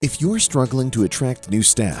If you're struggling to attract new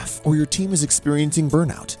staff or your team is experiencing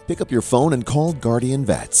burnout, pick up your phone and call Guardian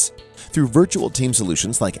Vets. Through virtual team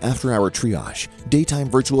solutions like after-hour triage, daytime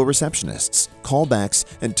virtual receptionists, callbacks,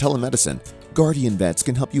 and telemedicine, Guardian Vets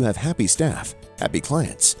can help you have happy staff, happy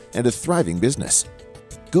clients, and a thriving business.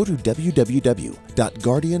 Go to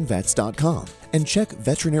www.guardianvets.com and check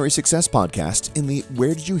Veterinary Success Podcast in the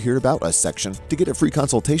Where Did You Hear About Us section to get a free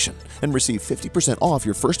consultation and receive 50% off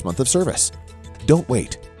your first month of service. Don't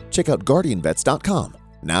wait. Check out guardianvets.com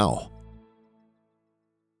now.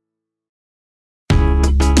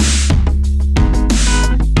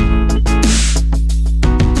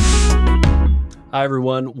 Hi,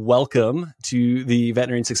 everyone. Welcome to the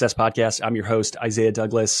Veterinary Success Podcast. I'm your host, Isaiah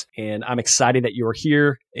Douglas, and I'm excited that you're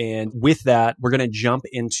here. And with that, we're going to jump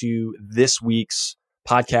into this week's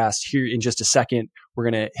podcast here in just a second.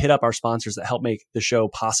 We're going to hit up our sponsors that help make the show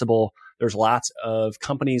possible. There's lots of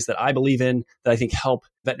companies that I believe in that I think help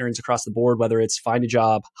veterinarians across the board, whether it's find a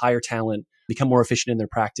job, hire talent, become more efficient in their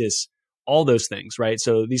practice, all those things, right?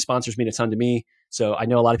 So these sponsors mean a ton to me. So I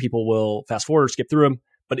know a lot of people will fast forward or skip through them.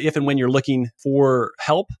 But if and when you're looking for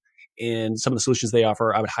help and some of the solutions they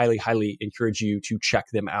offer, I would highly, highly encourage you to check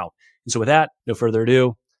them out. And so with that, no further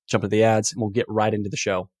ado, jump into the ads and we'll get right into the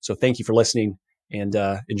show. So thank you for listening and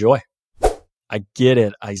enjoy. I get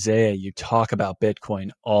it, Isaiah. You talk about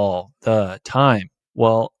Bitcoin all the time.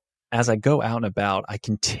 Well, as I go out and about, I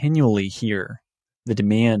continually hear the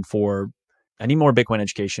demand for, I need more Bitcoin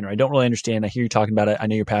education, or I don't really understand. I hear you talking about it. I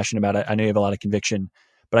know you're passionate about it. I know you have a lot of conviction,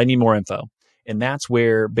 but I need more info. And that's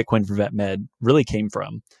where Bitcoin for Vet Med really came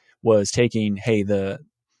from, was taking, hey, the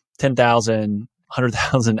 10,000,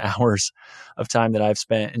 100,000 hours of time that I've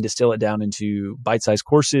spent and distill it down into bite-sized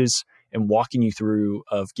courses and walking you through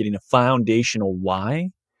of getting a foundational why,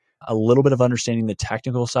 a little bit of understanding the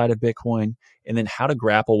technical side of Bitcoin, and then how to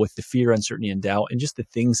grapple with the fear, uncertainty, and doubt, and just the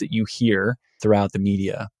things that you hear throughout the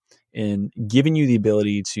media, and giving you the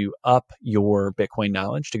ability to up your Bitcoin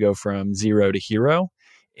knowledge to go from zero to hero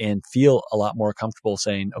and feel a lot more comfortable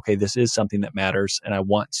saying, okay, this is something that matters, and I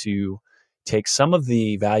want to take some of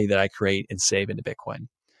the value that I create and save into Bitcoin.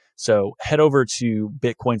 So head over to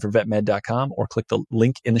bitcoinforvetmed.com or click the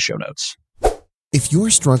link in the show notes. If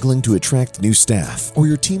you're struggling to attract new staff or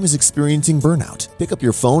your team is experiencing burnout, pick up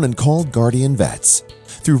your phone and call Guardian Vets.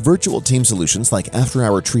 Through virtual team solutions like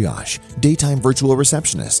after-hour triage, daytime virtual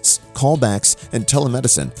receptionists, callbacks, and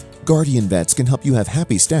telemedicine, Guardian Vets can help you have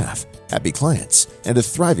happy staff, happy clients, and a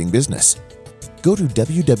thriving business. Go to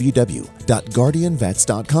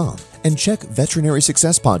www.guardianvets.com and check Veterinary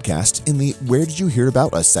Success Podcast in the Where Did You Hear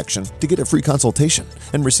About Us section to get a free consultation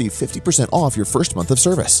and receive 50% off your first month of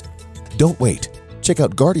service. Don't wait. Check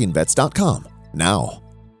out guardianvets.com now.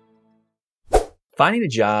 Finding a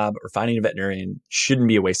job or finding a veterinarian shouldn't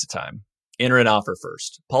be a waste of time. Enter an Offer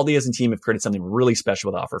First. Paul Diaz and team have created something really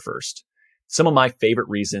special with Offer First. Some of my favorite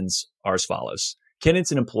reasons are as follows. Candidates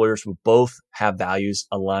and employers will both have values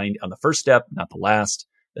aligned on the first step, not the last.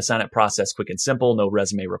 The sign-up process, quick and simple, no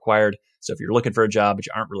resume required. So if you're looking for a job but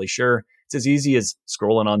you aren't really sure, it's as easy as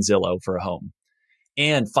scrolling on Zillow for a home.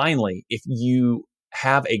 And finally, if you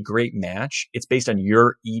have a great match, it's based on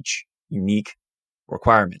your each unique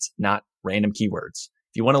requirements, not random keywords.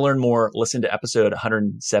 If you want to learn more, listen to episode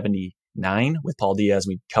 179 with Paul Diaz.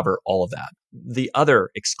 We cover all of that. The other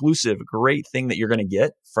exclusive great thing that you're going to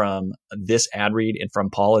get from this ad read and from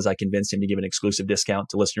Paul is I convinced him to give an exclusive discount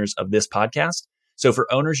to listeners of this podcast. So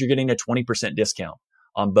for owners, you're getting a 20% discount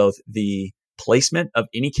on both the placement of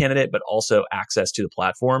any candidate, but also access to the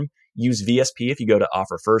platform. Use VSP if you go to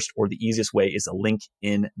Offer First, or the easiest way is a link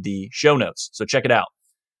in the show notes. So check it out.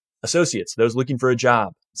 Associates, those looking for a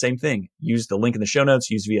job, same thing. Use the link in the show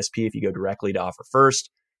notes. Use VSP if you go directly to Offer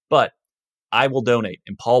First. But I will donate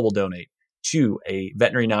and Paul will donate to a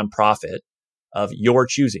veterinary nonprofit of your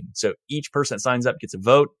choosing. So each person that signs up gets a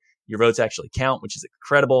vote. Your votes actually count, which is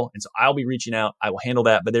incredible. And so I'll be reaching out. I will handle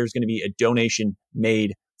that. But there's going to be a donation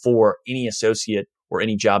made for any associate or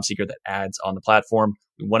any job seeker that adds on the platform.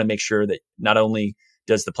 We want to make sure that not only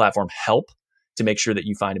does the platform help to make sure that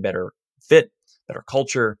you find a better fit, better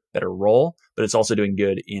culture, better role, but it's also doing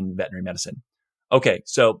good in veterinary medicine. Okay,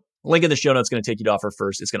 so link in the show notes is going to take you to Offer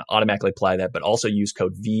First. It's going to automatically apply that, but also use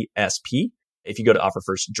code VSP if you go to Offer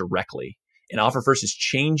First directly. And Offer First is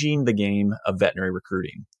changing the game of veterinary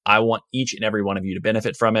recruiting. I want each and every one of you to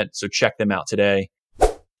benefit from it, so check them out today.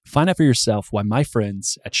 Find out for yourself why my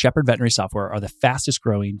friends at Shepherd Veterinary Software are the fastest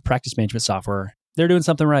growing practice management software. They're doing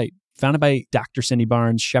something right. Founded by Dr. Cindy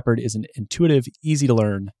Barnes, Shepherd is an intuitive, easy to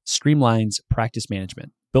learn, streamlines practice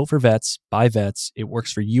management. Built for vets, by vets, it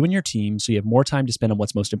works for you and your team so you have more time to spend on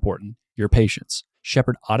what's most important, your patients.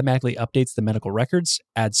 Shepherd automatically updates the medical records,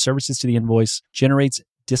 adds services to the invoice, generates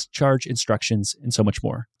discharge instructions, and so much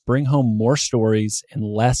more. Bring home more stories and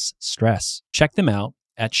less stress. Check them out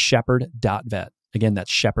at shepherd.vet. Again,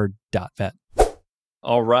 that's shepherd.vet.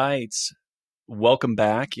 All right. Welcome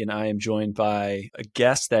back. And I am joined by a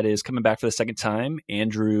guest that is coming back for the second time,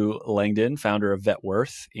 Andrew Langdon, founder of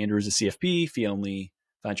VetWorth. Andrew is a CFP, fee-only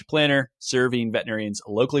financial planner, serving veterinarians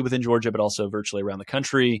locally within Georgia, but also virtually around the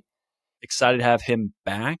country. Excited to have him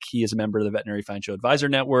back. He is a member of the Veterinary Financial Advisor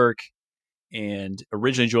Network and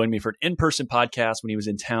originally joined me for an in-person podcast when he was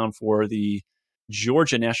in town for the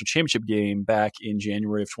Georgia National Championship game back in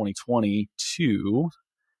January of 2022.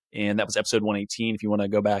 And that was episode 118 if you want to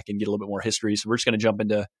go back and get a little bit more history. So we're just going to jump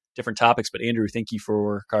into different topics. But Andrew, thank you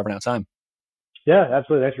for carving out time. Yeah,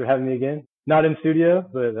 absolutely. Thanks for having me again. Not in studio,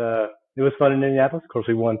 but it was fun in Indianapolis. Of course,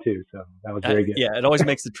 we won too. So that was very good. Yeah, it always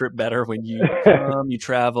makes the trip better when you come, you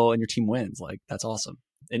travel, and your team wins. Like, that's awesome.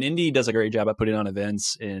 And Indy does a great job at putting on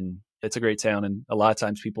events, and it's a great town. And a lot of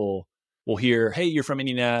times people will hear, hey, you're from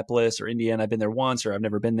Indianapolis or Indiana. I've been there once, or I've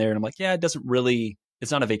never been there. And I'm like, yeah,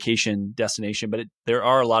 it's not a vacation destination, but there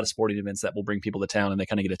are a lot of sporting events that will bring people to town and they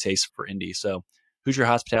kind of get a taste for Indy. So Hoosier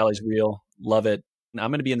hospitality is real. Love it. And I'm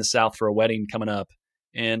going to be in the South for a wedding coming up.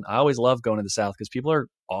 And I always love going to the South because people are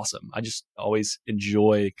awesome. I just always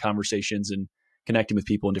enjoy conversations and connecting with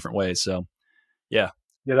people in different ways. So, yeah.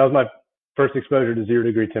 Yeah, that was my first exposure to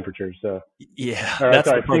 0-degree temperatures. So, yeah.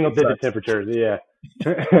 Single-digit temperatures. Yeah.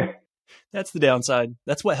 That's the downside.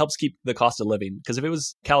 That's what helps keep the cost of living. Because if it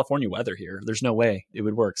was California weather here, there's no way it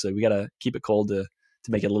would work. So we got to keep it cold to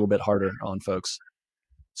make it a little bit harder on folks.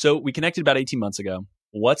 So we connected about 18 months ago.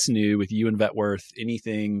 What's new with you and VetWorth?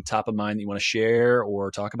 Anything top of mind that you want to share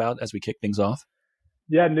or talk about as we kick things off?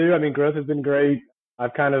 Yeah, new. I mean, growth has been great.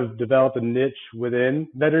 I've kind of developed a niche within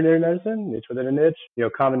veterinary medicine, niche within a niche,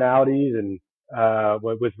 commonalities and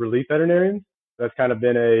with relief veterinarians. That's kind of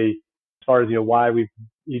been as far as, why we've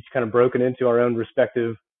each kind of broken into our own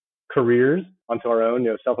respective careers onto our own,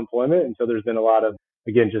 self-employment. And so there's been a lot of,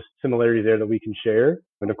 again, just similarity there that we can share.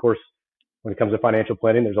 And of course, when it comes to financial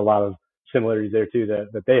planning, there's a lot of similarities there too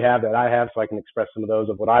that they have, that I have, so I can express some of those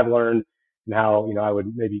of what I've learned and how, I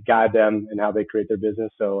would maybe guide them and how they create their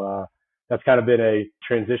business. So that's kind of been a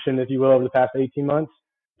transition, if you will, over the past 18 months.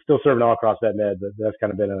 Still serving all across vet med, but that's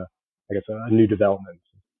kind of been a new development.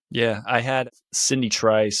 Yeah, I had Cindy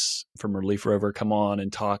Trice from Relief Rover come on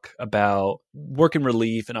and talk about work in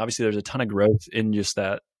relief. And obviously there's a ton of growth in just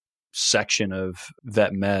that section of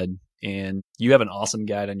vet med. And you have an awesome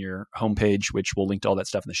guide on your homepage, which we'll link to all that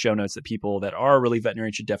stuff in the show notes that people that are really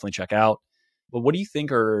veterinarian should definitely check out. But what do you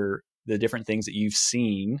think are the different things that you've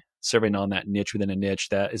seen serving on that niche within a niche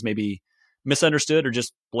that is maybe misunderstood or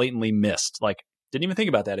just blatantly missed? Like, didn't even think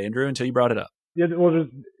about that, Andrew, until you brought it up. Yeah, well, there's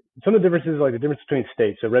some of the differences, like the difference between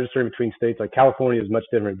states. So registering between states, like California is much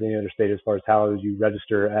different than any other state as far as how you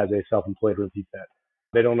register as a self-employed relief vet.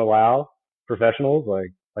 They don't allow professionals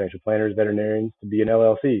like financial planners, veterinarians to be an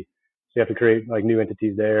LLC. So you have to create like new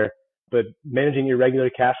entities there. But managing irregular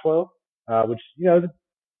cash flow, which, is a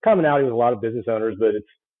commonality with a lot of business owners, but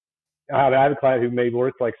I have a client who may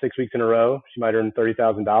work like 6 weeks in a row. She might earn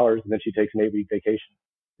 $30,000 and then she takes an 8-week vacation.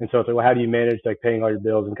 And so it's like, well, how do you manage like paying all your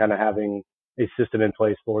bills and kind of having a system in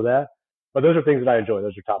place for that? But those are things that I enjoy.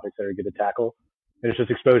 Those are topics that are good to tackle. And it's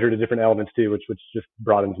just exposure to different elements too, which just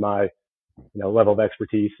broadens my, level of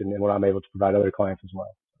expertise and what I'm able to provide other clients as well.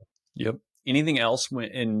 Yep. Anything else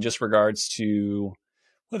in just regards to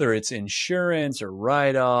whether it's insurance or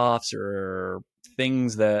write-offs or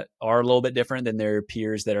things that are a little bit different than their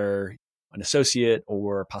peers that are an associate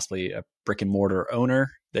or possibly a brick and mortar owner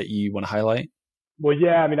that you want to highlight? Well,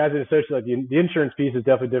 yeah, I mean, as an associate, like the insurance piece is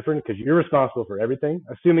definitely different because you're responsible for everything.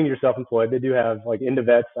 Assuming you're self-employed, they do have like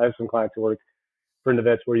IndiVets. I have some clients who work for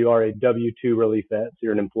IndiVets where you are a W-2 relief vet, so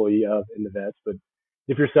you're an employee of IndiVets. But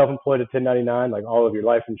if you're self-employed at 1099, like all of your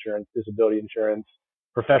life insurance, disability insurance,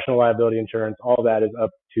 professional liability insurance, all that is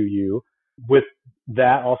up to you. With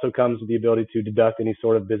that also comes the ability to deduct any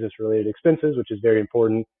sort of business-related expenses, which is very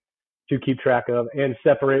important to keep track of and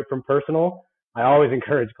separate from personal. I always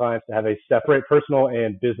encourage clients to have a separate personal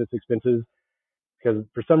and business expenses because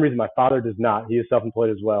for some reason my father does not. He is self-employed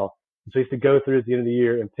as well. So he used to go through at the end of the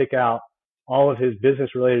year and pick out all of his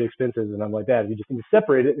business-related expenses. And I'm like, Dad, you just need to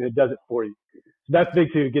separate it and it does it for you. So that's big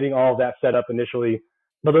too, getting all of that set up initially.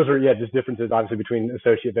 But those are, just differences obviously between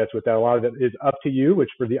associate vets with that. A lot of it is up to you, which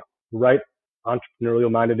for the right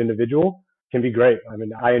entrepreneurial-minded individual can be great. I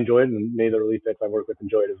mean, I enjoy it and many of the relief vets I work with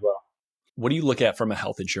enjoy it as well. What do you look at from a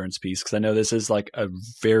health insurance piece? Because I know this is like a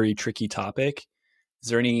very tricky topic. Is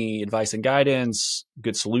there any advice and guidance,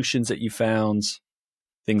 good solutions that you found,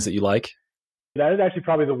 things that you like? That is actually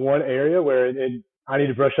probably the one area where I need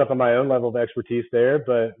to brush up on my own level of expertise there.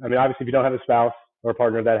 But I mean, obviously, if you don't have a spouse or a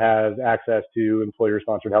partner that has access to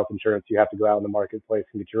employer-sponsored health insurance, you have to go out in the marketplace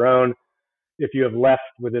and get your own. If you have left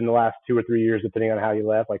within the last 2 or 3 years, depending on how you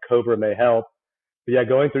left, like COBRA may help. But yeah,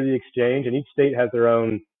 going through the exchange, and each state has their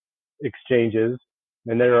own exchanges,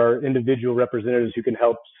 and there are individual representatives who can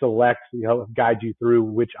help select, help guide you through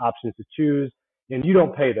which options to choose. And you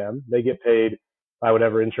don't pay them; they get paid by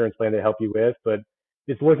whatever insurance plan they help you with. But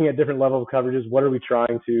it's looking at different levels of coverages. What are we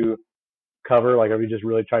trying to cover? Like, are we just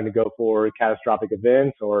really trying to go for catastrophic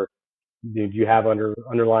events, or do you have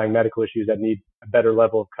underlying medical issues that need a better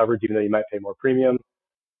level of coverage, even though you might pay more premium?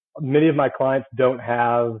 Many of my clients don't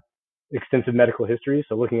have extensive medical history,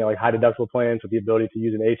 so looking at like high deductible plans with the ability to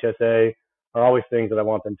use an HSA are always things that I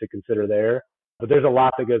want them to consider there. But there's a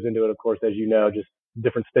lot that goes into it, of course, as you know. Just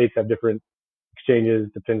different states have different exchanges,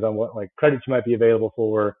 depends on what like credits you might be available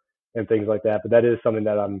for and things like that. But that is something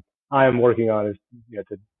that I am working on, is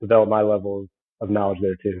to develop my level of knowledge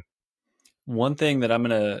there too. One thing that I'm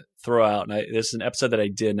going to throw out, and this is an episode that I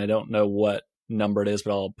did, and I don't know what number it is,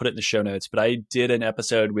 but I'll put it in the show notes. But I did an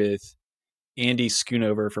episode with Andy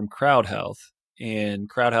Schoonover from Crowd Health, and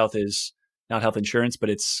Crowd Health is not health insurance, but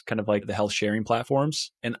it's kind of like the health sharing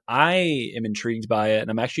platforms. And I am intrigued by it, and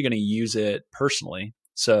I'm actually going to use it personally.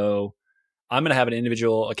 So I'm going to have an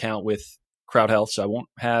individual account with Crowd Health, so I won't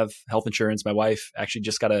have health insurance. My wife actually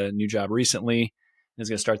just got a new job recently and is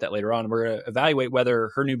going to start that later on. We're going to evaluate whether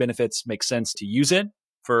her new benefits make sense to use it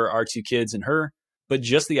for our 2 kids and her, but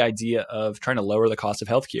just the idea of trying to lower the cost of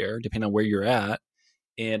healthcare, depending on where you're at,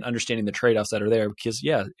 and understanding the trade-offs that are there. Because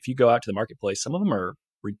yeah, if you go out to the marketplace, some of them are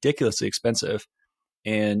ridiculously expensive.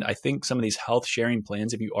 And I think some of these health sharing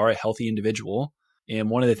plans, if you are a healthy individual, and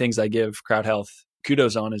one of the things I give Crowd Health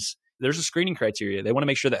kudos on is there's a screening criteria. They want to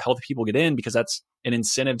make sure that healthy people get in, because that's an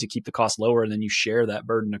incentive to keep the cost lower. And then you share that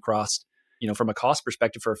burden across, from a cost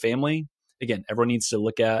perspective for a family. Again, everyone needs to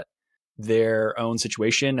look at their own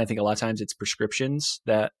situation. I think a lot of times it's prescriptions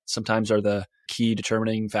that sometimes are the key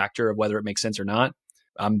determining factor of whether it makes sense or not.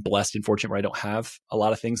 I'm blessed and fortunate where I don't have a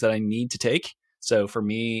lot of things that I need to take. So for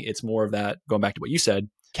me, it's more of that, going back to what you said,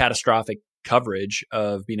 catastrophic coverage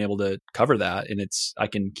of being able to cover that. And I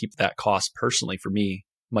can keep that cost personally for me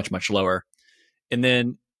much, much lower. And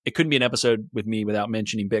then it couldn't be an episode with me without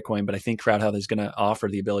mentioning Bitcoin, but I think Crowd Health is going to offer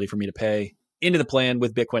the ability for me to pay into the plan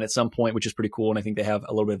with Bitcoin at some point, which is pretty cool. And I think they have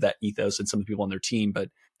a little bit of that ethos in some of the people on their team, but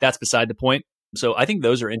that's beside the point. So I think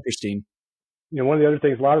those are interesting. One of the other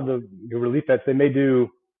things, a lot of the relief vets, they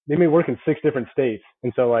may work in 6 different states.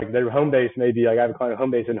 And so like their home base may be like, I have a client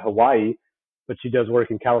home base in Hawaii, but she does work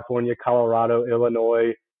in California, Colorado,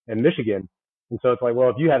 Illinois, and Michigan. And so it's like, well,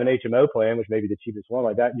 if you have an HMO plan, which may be the cheapest one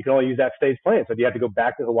like that, you can only use that state's plan. So if you have to go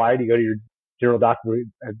back to Hawaii to go to your general doctor,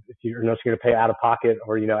 if you're going to pay out of pocket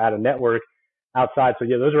or, out of network outside. So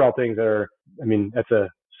yeah, those are all things that are, that's a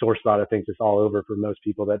sore spot. I think just all over for most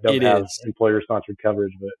people that don't have employer sponsored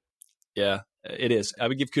coverage, but yeah, it is. I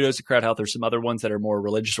would give kudos to Crowd Health. There's some other ones that are more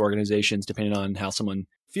religious organizations, depending on how someone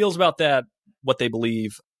feels about that, what they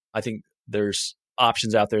believe. I think there's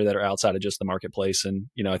options out there that are outside of just the marketplace. And,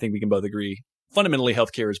 I think we can both agree, fundamentally,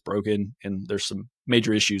 healthcare is broken, and there's some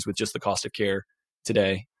major issues with just the cost of care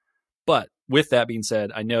today. But with that being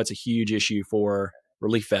said, I know it's a huge issue for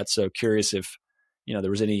relief vets. So curious if, there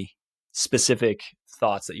was any specific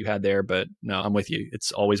thoughts that you had there, but no, I'm with you.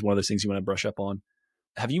 It's always one of those things you want to brush up on.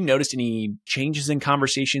 Have you noticed any changes in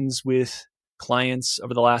conversations with clients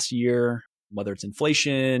over the last year, whether it's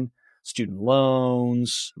inflation, student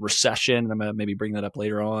loans, recession? I'm going to maybe bring that up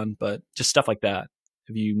later on, but just stuff like that.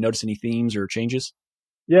 Have you noticed any themes or changes?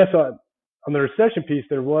 Yeah. So on the recession piece,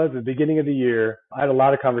 there was at the beginning of the year, I had a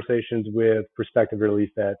lot of conversations with prospective relief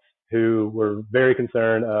vets who were very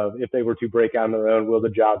concerned of if they were to break out on their own, will the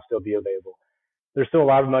job still be available? There's still a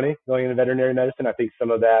lot of money going into veterinary medicine. I think some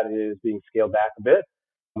of that is being scaled back a bit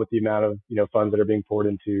with the amount of, funds that are being poured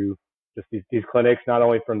into just these clinics, not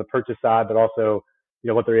only from the purchase side, but also,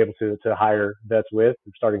 what they're able to hire vets with,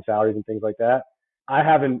 starting salaries and things like that. I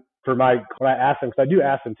haven't, when I ask them, because I do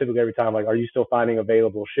ask them typically every time, like, are you still finding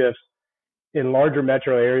available shifts? In larger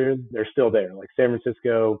metro areas, they're still there, like San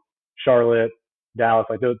Francisco, Charlotte, Dallas,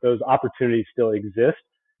 like those opportunities still exist.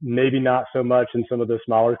 Maybe not so much in some of the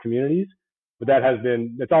smaller communities, but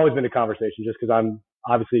it's always been a conversation, just because I'm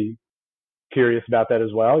obviously curious about that as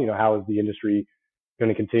well. How is the industry going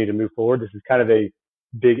to continue to move forward? This is kind of a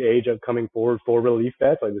big age of coming forward for relief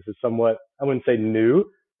vets. Like, this is somewhat, I wouldn't say new,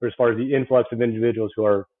 but as far as the influx of individuals who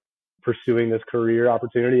are pursuing this career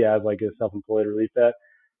opportunity as like a self-employed relief vet,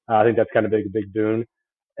 I think that's kind of a big boon.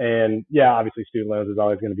 And yeah, obviously student loans is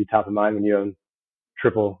always going to be top of mind when you own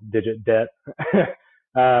triple digit debt.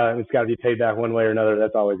 It's got to be paid back one way or another.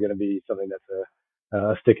 That's always going to be something that's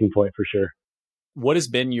a sticking point for sure. What has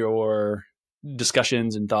been your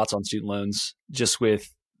discussions and thoughts on student loans, just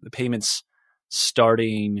with the payments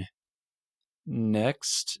starting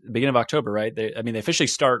beginning of October, right? They officially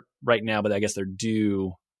start right now, but I guess they're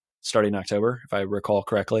due starting in October, if I recall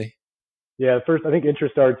correctly. Yeah, I think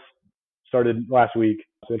interest started last week.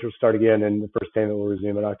 So interest will start again, and the first payment will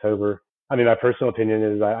resume in October. I mean, my personal opinion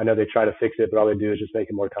is I know they try to fix it, but all they do is just make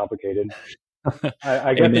it more complicated.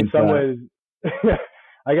 I guess in some ways,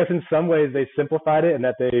 in some ways they simplified it, and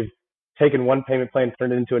that they've taken one payment plan,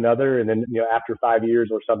 turned it into another, and then after 5 years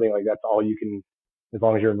or something, like that's all you can, as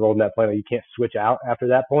long as you're enrolled in that plan, like you can't switch out after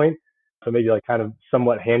that point. So maybe like kind of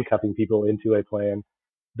somewhat handcuffing people into a plan.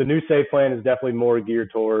 The new SAVE plan is definitely more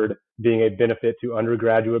geared toward being a benefit to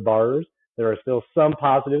undergraduate borrowers. There are still some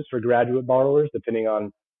positives for graduate borrowers, depending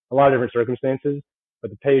on a lot of different circumstances.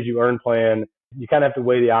 But the pay-as-you-earn plan, you kind of have to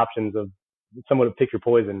weigh the options of somewhat to pick your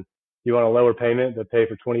poison. Do you want a lower payment but pay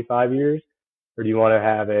for 25 years? Or do you want to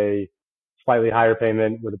have a slightly higher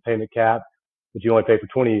payment with a payment cap, but you only pay for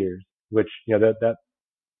 20 years? Which, that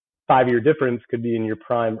 5-year difference could be in your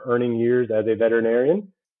prime earning years as a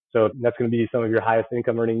veterinarian. So that's going to be some of your highest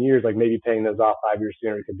income earning years, like maybe paying those off 5 years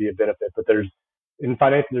sooner could be a benefit. But in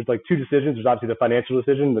finance, there's like two decisions. There's obviously the financial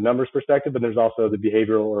decision, the numbers perspective, but there's also the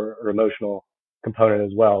behavioral or emotional component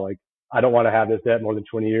as well. Like, I don't want to have this debt more than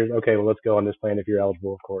 20 years. Okay, well, let's go on this plan if you're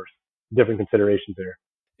eligible, of course. Different considerations there.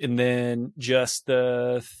 And then just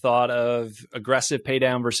the thought of aggressive pay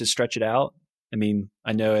down versus stretch it out. I mean,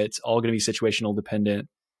 I know it's all going to be situational dependent.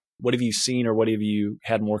 What have you seen, or what have you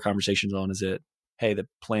had more conversations on? Is it, hey, the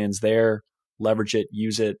plan's there, leverage it,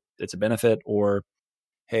 use it, it's a benefit? Or,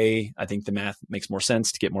 hey, I think the math makes more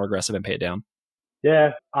sense to get more aggressive and pay it down?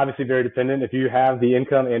 Yeah, obviously very dependent. If you have the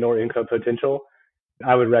income and or income potential,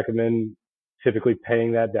 I would recommend typically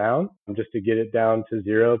paying that down just to get it down to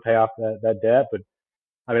zero, pay off that debt. But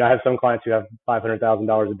I mean, I have some clients who have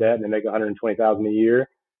 $500,000 of debt and they make $120,000 a year,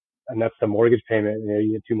 and that's the mortgage payment.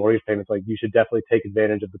 You get 2 mortgage payments. Like, you should definitely take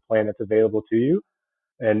advantage of the plan that's available to you,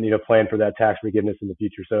 and plan for that tax forgiveness in the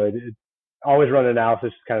future. So it always run an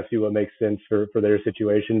analysis to kind of see what makes sense for their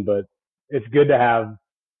situation. But it's good to have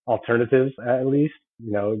alternatives at least.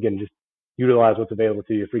 Again, just utilize what's available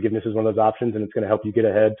to you. Forgiveness is one of those options, and it's going to help you get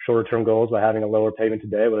ahead shorter term goals by having a lower payment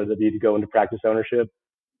today, whether it be to go into practice ownership,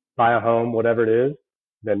 buy a home, whatever it is.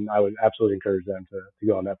 Then I would absolutely encourage them to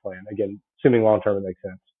go on that plan. Again, assuming long term it makes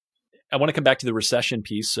sense. I want to come back to the recession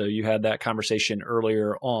piece. So you had that conversation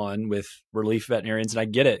earlier on with relief veterinarians, and I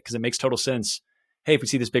get it because it makes total sense. Hey, if we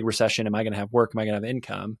see this big recession, am I going to have work? Am I going to have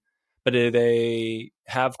income? But do they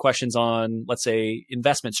have questions on, let's say,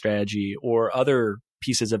 investment strategy or other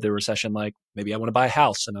pieces of the recession? Like, maybe I want to buy a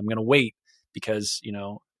house and I'm going to wait because,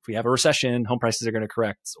 if we have a recession, home prices are going to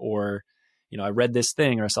correct. Or, I read this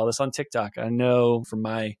thing or I saw this on TikTok. I know from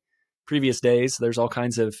my previous days, there's all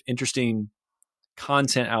kinds of interesting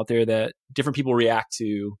content out there that different people react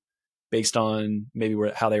to based on maybe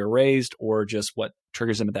how they were raised or just what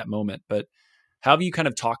triggers them at that moment. But how have you kind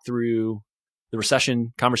of talked through the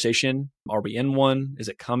recession conversation? Are we in one? Is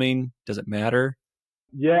it coming? Does it matter?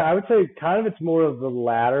 Yeah, I would say kind of it's more of the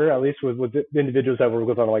latter, at least with the individuals that work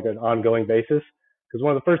with on like an ongoing basis. Because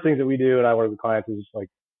one of the first things that we do, and I work with clients, is like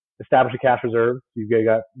establish a cash reserve. You've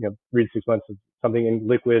got 3 to 6 months of something in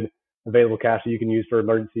liquid available cash that you can use for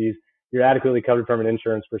emergencies. You're adequately covered from an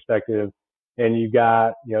insurance perspective, and you've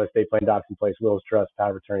got estate plan docs in place, wills, trust,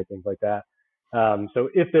 power of attorney, things like that. So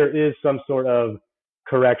if there is some sort of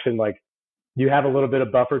correction, like, you have a little bit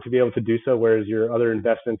of buffer to be able to do so, whereas your other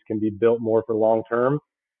investments can be built more for long term.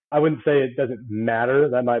 I wouldn't say it doesn't matter.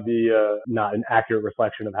 That might be not an accurate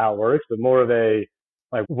reflection of how it works, but more of a,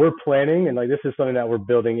 like, we're planning, and like this is something that we're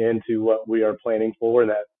building into what we are planning for.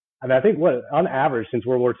 And that, I mean, I think on average since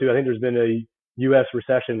World War II, I think there's been a U.S.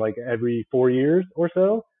 recession like every 4 years or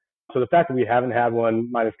so. So the fact that we haven't had one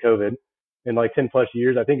minus COVID in like 10 plus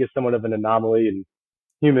years, I think is somewhat of an anomaly.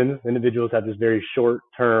 And individuals have this very short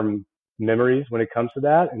term memories when it comes to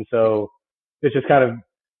that. And so it's just kind of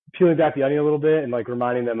peeling back the onion a little bit and like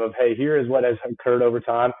reminding them of, hey, here is what has occurred over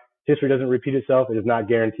time. History doesn't repeat itself. It is not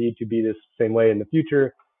guaranteed to be this same way in the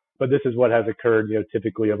future, but this is what has occurred,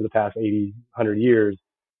 typically over the past 80, 100 years.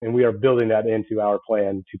 And we are building that into our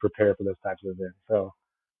plan to prepare for those types of events. So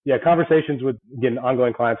yeah, conversations with, again,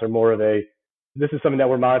 ongoing clients are more of this is something that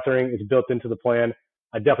we're monitoring. It's built into the plan.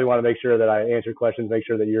 I definitely want to make sure that I answer questions, make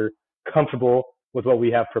sure that you're comfortable with what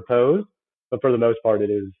we have proposed. But for the most part, it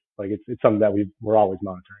is like, it's something that we're always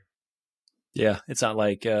monitoring. Yeah. It's not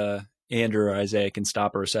like Andrew or Isaiah can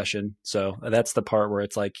stop a recession. So that's the part where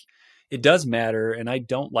it's like, it does matter. And I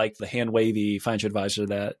don't like the hand wavy financial advisor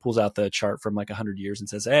that pulls out the chart from like 100 years and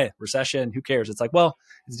says, hey, recession, who cares? It's like, well,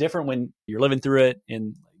 it's different when you're living through it.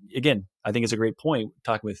 And again, I think it's a great point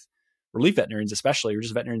talking with relief veterinarians, especially, or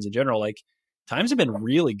just veterinarians in general. Like times have been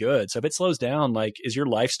really good. So if it slows down, like is your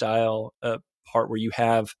lifestyle a part where you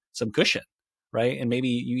have some cushion, right? And maybe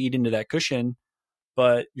you eat into that cushion,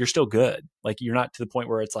 but you're still good. Like you're not to the point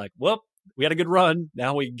where it's like, well, we had a good run.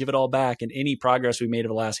 Now we give it all back. And any progress we made over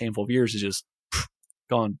the last handful of years is just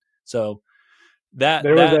gone. So that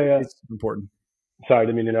is important. Sorry, I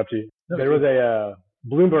didn't mean to interrupt you. No, there was a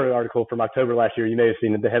Bloomberg article from October last year. You may have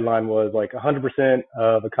seen it. The headline was like 100%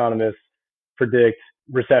 of economists predict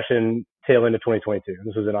recession tail into 2022.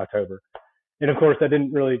 This was in October. And of course, that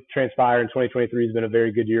didn't really transpire. And 2023 has been a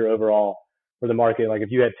very good year overall for the market. Like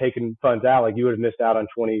if you had taken funds out, like you would have missed out on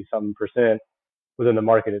 20-something% within the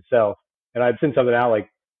market itself. And I'd sent something out like,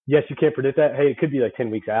 yes, you can't predict that. Hey, it could be like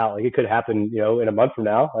 10 weeks out. Like it could happen, in a month from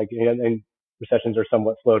now. Like, and recessions are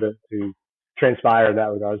somewhat slow to transpire in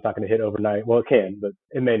that regard. It's not going to hit overnight. Well, it can, but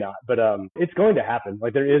it may not. But it's going to happen.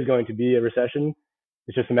 Like there is going to be a recession.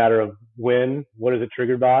 It's just a matter of when, what is it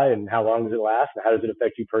triggered by, and how long does it last, and how does it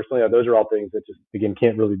affect you personally? Those are all things that just, again,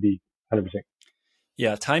 can't really be 100%.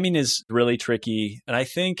 Yeah, timing is really tricky. And I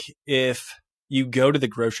think if you go to the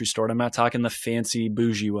grocery store, and I'm not talking the fancy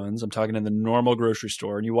bougie ones, I'm talking to the normal grocery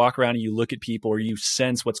store, and you walk around and you look at people or you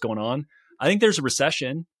sense what's going on, I think there's a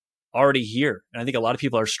recession already here. And I think a lot of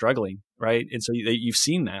people are struggling, right? And so you've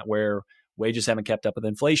seen that where wages haven't kept up with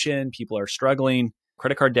inflation, people are struggling,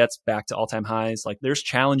 credit card debt's back to all-time highs. Like there's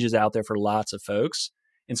challenges out there for lots of folks.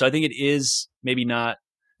 And so I think it is maybe not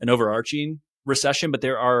an overarching recession, but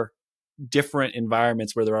there are different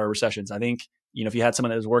environments where there are recessions. I think, if you had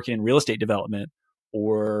someone that was working in real estate development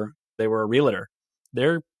or they were a realtor,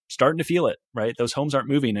 they're starting to feel it, right? Those homes aren't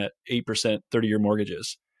moving at 8% 30-year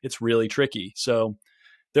mortgages. It's really tricky. So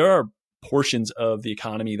there are portions of the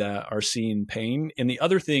economy that are seeing pain. And the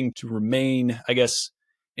other thing to remain, I guess,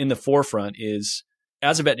 in the forefront is,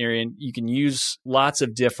 as a veterinarian, you can use lots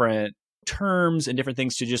of different terms and different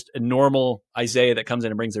things to just a normal Isaiah that comes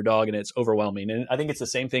in and brings their dog, and it's overwhelming. And I think it's the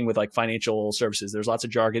same thing with like financial services. There's lots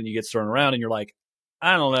of jargon that gets thrown around and you're like,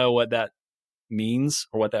 I don't know what that means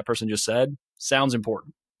or what that person just said. Sounds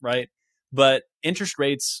important, right? But interest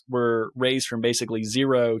rates were raised from basically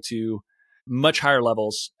zero to much higher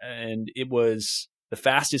levels. And it was the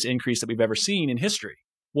fastest increase that we've ever seen in history.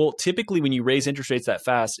 Well, typically when you raise interest rates that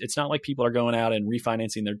fast, it's not like people are going out and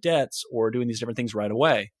refinancing their debts or doing these different things right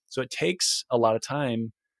away. So it takes a lot of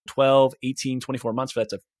time, 12, 18, 24 months for that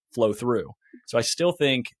to flow through. So I still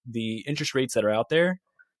think the interest rates that are out there,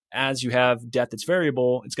 as you have debt that's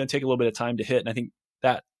variable, it's going to take a little bit of time to hit. And I think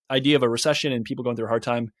that idea of a recession and people going through a hard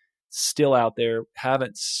time still out there,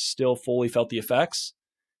 haven't still fully felt the effects.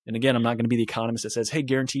 And again, I'm not going to be the economist that says, hey,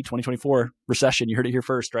 guaranteed 2024 recession. You heard it here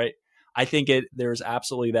first, right? I think there's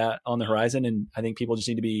absolutely that on the horizon. And I think people just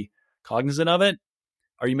need to be cognizant of it.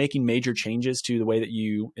 Are you making major changes to the way that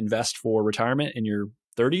you invest for retirement in your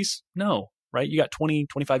 30s? No, right? You got 20,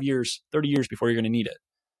 25 years, 30 years before you're going to need it.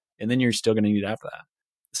 And then you're still going to need it after that.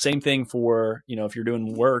 Same thing for, if you're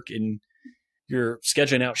doing work and you're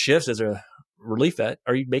scheduling out shifts as a relief vet,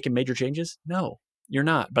 are you making major changes? No, you're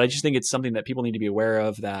not. But I just think it's something that people need to be aware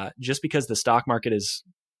of, that just because the stock market is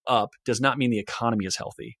up does not mean the economy is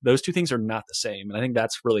healthy. Those two things are not the same. And I think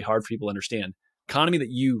that's really hard for people to understand. Economy that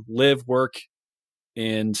you live, work,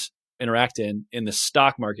 and interact in the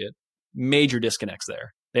stock market, major disconnects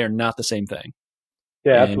there. They are not the same thing.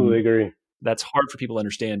 Yeah, absolutely agree. That's hard for people to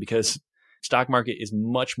understand because stock market is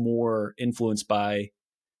much more influenced by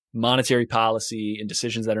monetary policy and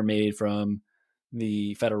decisions that are made from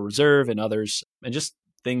the Federal Reserve and others, and just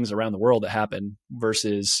things around the world that happen,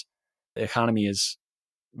 versus the economy is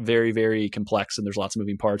very, very complex and there's lots of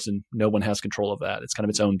moving parts and no one has control of that. It's kind of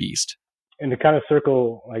its own beast. And to kind of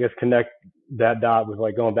circle, I guess, connect that dot with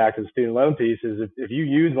like going back to the student loan piece is if you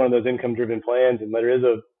use one of those income driven plans and there is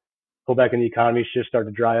a pullback in the economy, shifts start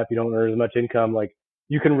to dry up, you don't earn as much income, like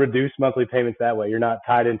you can reduce monthly payments that way. You're not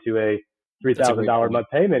tied into a $3,000 a month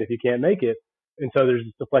payment if you can't make it. And so there's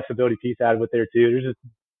just the flexibility piece added with there too. There's just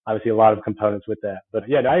obviously a lot of components with that. But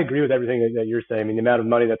yeah, I agree with everything that you're saying. I mean, the amount of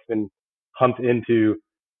money that's been pumped into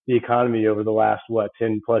the economy over the last,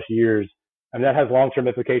 10 plus years, I mean, that has long-term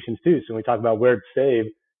implications too. So when we talk about where to save,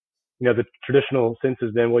 the traditional sense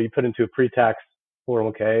has been, well, you put into a pre-tax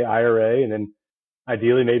 401k, IRA, and then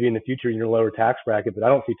ideally maybe in the future in your lower tax bracket, but I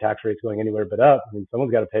don't see tax rates going anywhere but up. I mean,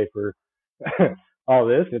 someone's got to pay for all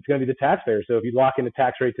this, and it's going to be the taxpayer. So if you lock in the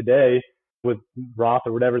tax rate today with Roth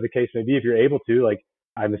or whatever the case may be, if you're able to, like,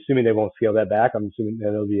 I'm assuming they won't scale that back. I'm assuming that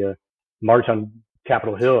there'll be a march on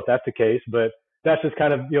Capitol Hill if that's the case. But that's just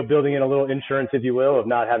kind of, building in a little insurance, if you will, of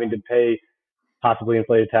not having to pay possibly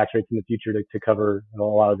inflated tax rates in the future to cover a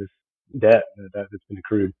lot of this debt that's been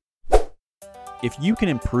accrued. If you can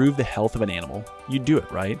improve the health of an animal, you do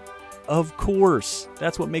it, right? Of course.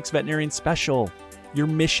 That's what makes veterinarians special. You're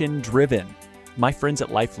mission driven. My friends at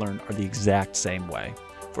LifeLearn are the exact same way.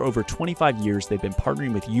 For over 25 years, they've been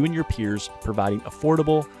partnering with you and your peers, providing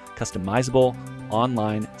affordable, customizable,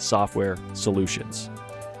 online software solutions.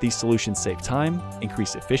 These solutions save time,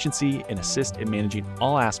 increase efficiency, and assist in managing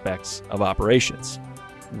all aspects of operations.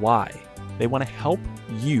 Why? They want to help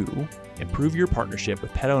you improve your partnership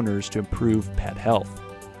with pet owners to improve pet health.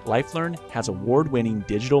 LifeLearn has award-winning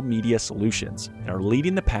digital media solutions and are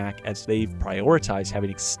leading the pack as they've prioritized having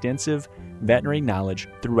extensive veterinary knowledge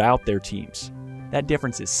throughout their teams. That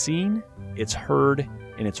difference is seen, it's heard,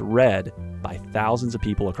 and it's read by thousands of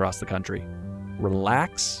people across the country.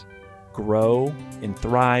 Relax, grow, and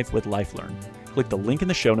thrive with LifeLearn. Click the link in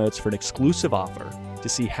the show notes for an exclusive offer to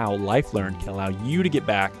see how LifeLearn can allow you to get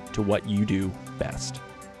back to what you do best.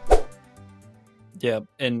 Yeah,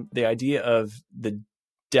 and the idea of the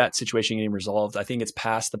debt situation getting resolved, I think it's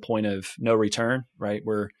past the point of no return, right?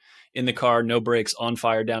 We're in the car, no brakes, on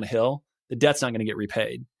fire down a hill. The debt's not going to get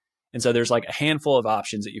repaid. And so there's like a handful of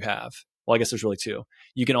options that you have. Well, I guess there's really two.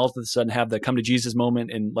 You can all of a sudden have the come to Jesus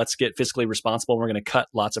moment and let's get fiscally responsible. We're going to cut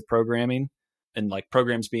lots of programming, and like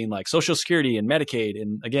programs being like Social Security and Medicaid.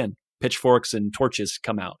 And again, pitchforks and torches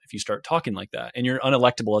come out if you start talking like that, and you're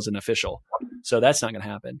unelectable as an official. So that's not going to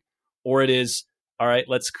happen. Or it is, all right,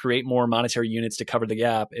 let's create more monetary units to cover the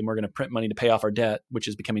gap, and we're going to print money to pay off our debt, which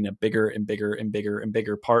is becoming a bigger and bigger and bigger and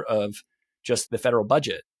bigger part of just the federal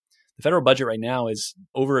budget. The federal budget right now is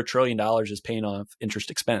over $1 trillion is paying off interest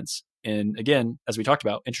expense. And again, as we talked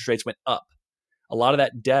about, interest rates went up. A lot of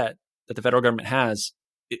that debt that the federal government has,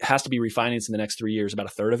 it has to be refinanced in the next 3 years, about a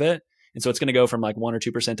third of it. And so it's going to go from like 1 or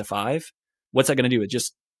 2% to 5%. What's that going to do? It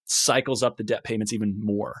just cycles up the debt payments even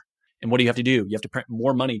more. And what do you have to do? You have to print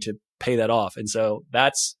more money to pay that off. And so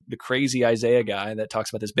that's the crazy Isaiah guy that talks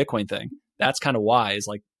about this Bitcoin thing. That's kind of why is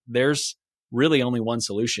like, there's really only one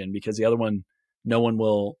solution, because the other one, no one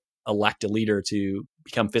will elect a leader to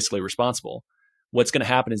become fiscally responsible. What's going to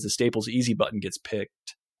happen is the Staples easy button gets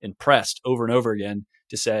picked and pressed over and over again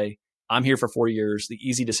to say, I'm here for 4 years. The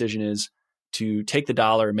easy decision is to take the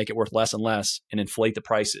dollar and make it worth less and less and inflate the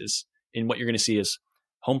prices. And what you're going to see is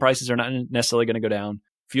home prices are not necessarily going to go down.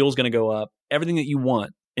 Fuel's going to go up. Everything that you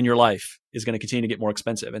want in your life is going to continue to get more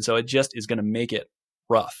expensive. And so it just is going to make it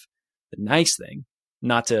rough. The nice thing,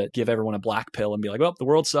 not to give everyone a black pill and be like, well, the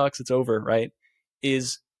world sucks, it's over, right?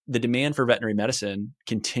 Is the demand for veterinary medicine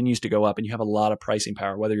continues to go up, and you have a lot of pricing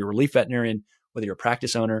power, whether you're a relief veterinarian, whether you're a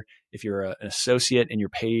practice owner, if you're an associate and you're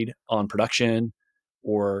paid on production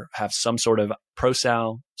or have some sort of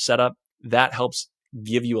pro-sal setup, that helps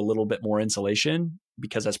give you a little bit more insulation,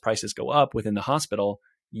 because as prices go up within the hospital,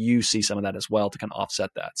 you see some of that as well to kind of offset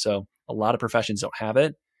that. So a lot of professions don't have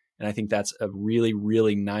it. And I think that's a really,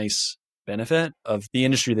 really nice benefit of the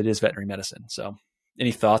industry that is veterinary medicine. So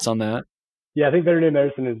any thoughts on that? Yeah, I think veterinary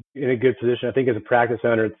medicine is in a good position. I think as a practice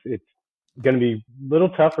owner, it's going to be a little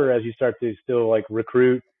tougher as you start to still like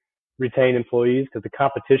recruit, retain employees, because the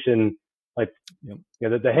competition, like,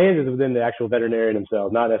 the hand is within the actual veterinarian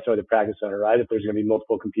themselves, not necessarily the practice owner, right? If there's going to be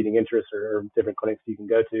multiple competing interests or different clinics you can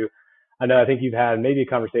go to. I think you've had maybe a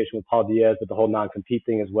conversation with Paul Diaz with the whole non-compete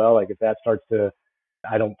thing as well. Like if that starts to,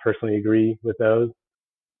 I don't personally agree with those,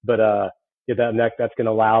 but that's going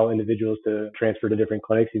to allow individuals to transfer to different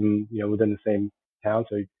clinics, even, within the same town.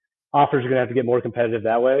 So offers are going to have to get more competitive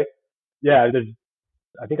that way. Yeah,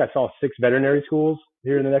 I think I saw 6 veterinary schools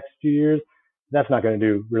here in the next few years. That's not going to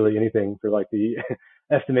do really anything for like the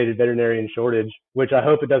estimated veterinarian shortage, which I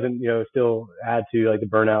hope it doesn't, still add to like the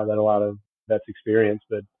burnout that a lot of vets experience,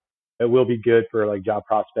 but it will be good for like job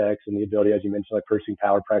prospects and the ability, as you mentioned, like purchasing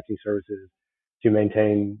power practicing services to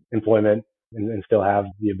maintain employment and still have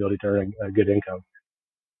the ability to earn a good income.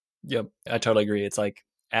 Yep, I totally agree. It's like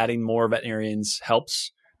adding more veterinarians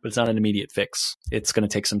helps, but it's not an immediate fix. It's going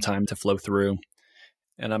to take some time to flow through.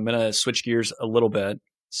 And I'm going to switch gears a little bit.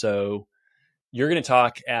 So you're going to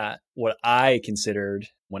talk at what I considered,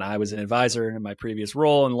 when I was an advisor in my previous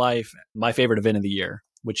role in life, my favorite event of the year,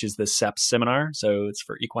 which is the CEP seminar. So it's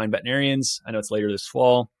for equine veterinarians. I know it's later this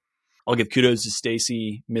fall. I'll give kudos to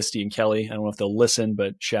Stacy, Misty, and Kelly. I don't know if they'll listen,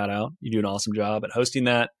 but shout out. You do an awesome job at hosting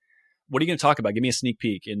that. What are you going to talk about? Give me a sneak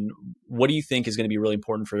peek. And what do you think is going to be really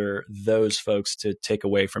important for those folks to take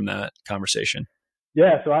away from that conversation?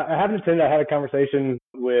 Yeah, so I haven't attended. I had a conversation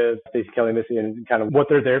with Stacy, Kelly, Missy, and kind of what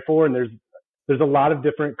they're there for. And there's a lot of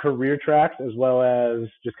different career tracks, as well as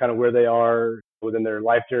just kind of where they are within their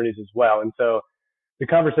life journeys as well. And so the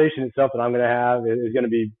conversation itself that I'm going to have is going to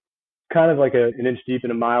be kind of like an inch deep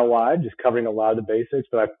and a mile wide, just covering a lot of the basics.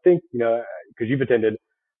 But I think, because you've attended,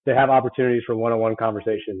 they have opportunities for one-on-one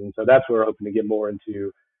conversations. And so that's where we're hoping to get more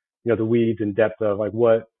into, the weeds and depth of like,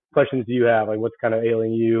 what questions do you have? Like what's kind of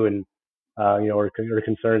ailing you and, or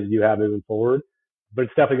concerns that you have moving forward. But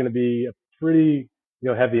it's definitely going to be a pretty,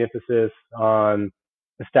 heavy emphasis on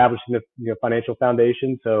establishing the, financial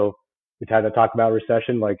foundation. So we had to talk about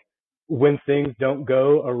recession, like when things don't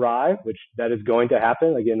go awry, which that is going to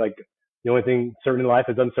happen. Again, like the only thing certain in life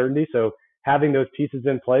is uncertainty. So having those pieces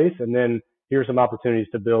in place, and then here are some opportunities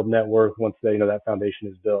to build net worth once that foundation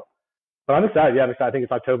is built. But I'm excited. Yeah, I'm excited. I think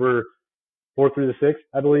it's October 4th through the 6th,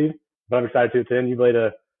 I believe. But I'm excited to attend. You've laid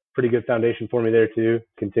a pretty good foundation for me there too.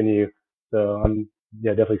 Continue. So I'm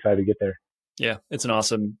definitely excited to get there. Yeah, it's an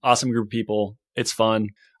awesome group of people. It's fun.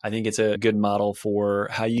 I think it's a good model for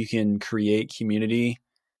how you can create community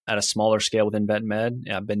at a smaller scale within vet med.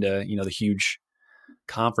 I've been to, the huge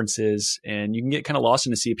conferences, and you can get kind of lost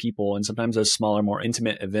in the sea of people. And sometimes those smaller, more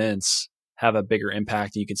intimate events have a bigger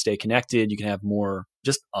impact. You can stay connected. You can have more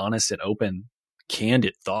just honest and open,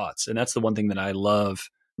 candid thoughts. And that's the one thing that I love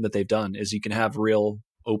that they've done is you can have real,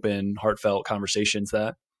 open, heartfelt conversations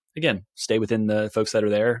that, again, stay within the folks that are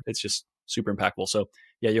there. It's just super impactful. So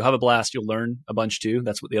yeah, you'll have a blast. You'll learn a bunch too.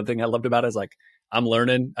 That's what the other thing I loved about it is like, I'm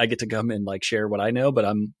learning. I get to come and like share what I know, but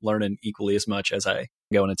I'm learning equally as much as I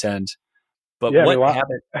go and attend. But yeah, what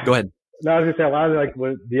happened? Go ahead. No, I was going to say a lot of like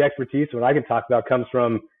the expertise, what I can talk about comes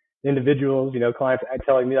from individuals, clients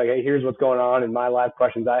telling me like, hey, here's what's going on in my life,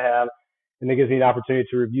 questions I have. And it gives me an opportunity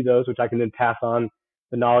to review those, which I can then pass on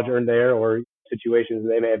the knowledge earned there or situations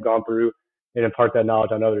they may have gone through and impart that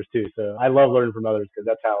knowledge on others too. So I love learning from others because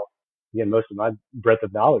that's how, again, most of my breadth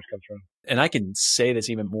of knowledge comes from. And I can say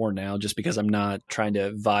this even more now just because I'm not trying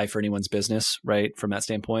to vie for anyone's business, right, from that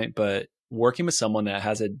standpoint. But working with someone that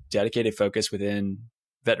has a dedicated focus within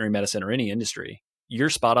veterinary medicine or any industry, you're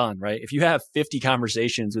spot on, right? If you have 50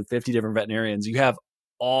 conversations with 50 different veterinarians, you have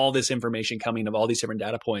all this information coming of all these different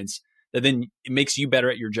data points that then it makes you better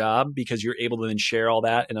at your job because you're able to then share all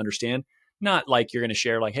that and understand. Not like you're going to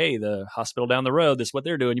share like, hey, the hospital down the road, this is what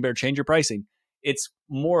they're doing. You better change your pricing. It's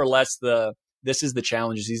more or less this is the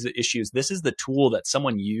challenges, these are the issues. This is the tool that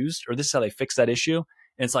someone used, or this is how they fix that issue.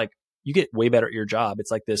 And it's like, you get way better at your job.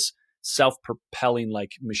 It's like this self-propelling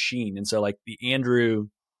like machine. And so like the Andrew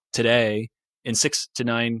today in 6 to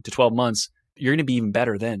 9 to 12 months, you're going to be even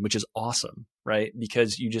better then, which is awesome, right?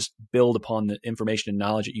 Because you just build upon the information and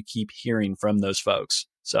knowledge that you keep hearing from those folks.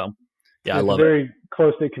 So yeah, I love it. It's a very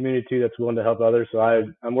close-knit community too that's willing to help others. So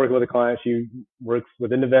I'm working with a client. She works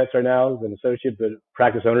within the vets right now as an associate, but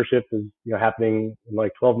practice ownership is happening in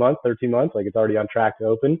like 12 months, 13 months. Like it's already on track to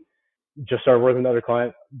open. Just started working with another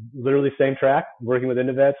client, literally same track, working with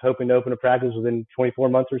Indivets, hoping to open a practice within 24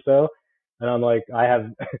 months or so. And I'm like, I have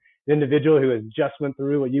an individual who has just went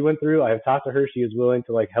through what you went through. I have talked to her. She is willing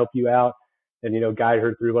to like help you out and, guide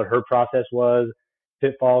her through what her process was,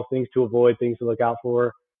 pitfalls, things to avoid, things to look out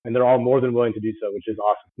for. And they're all more than willing to do so, which is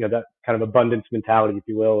awesome. That kind of abundance mentality, if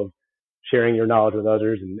you will, of sharing your knowledge with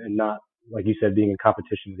others and not, like you said, being in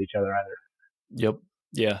competition with each other either. Yep.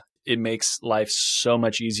 Yeah. It makes life so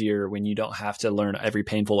much easier when you don't have to learn every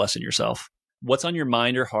painful lesson yourself. What's on your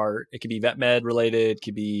mind or heart? It could be vet med related, it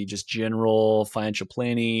could be just general financial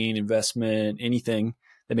planning, investment, anything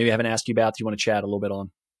that maybe I haven't asked you about that you want to chat a little bit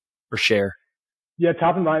on or share. Yeah,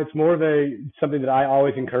 top of mind. It's more of something that I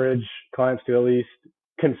always encourage clients to at least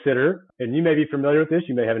consider. And you may be familiar with this.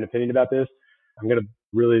 You may have an opinion about this. I'm going to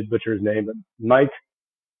really butcher his name, but Mike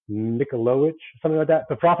Michalowicz, something like that.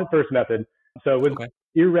 The profit first method. So with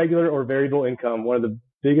irregular or variable income, one of the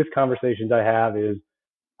biggest conversations I have is,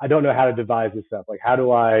 I don't know how to devise this stuff. Like, how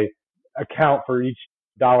do I account for each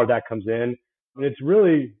dollar that comes in? And it's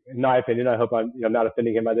really, in my opinion, I hope I'm not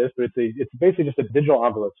offending him by this, but it's basically just a digital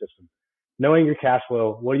envelope system. Knowing your cash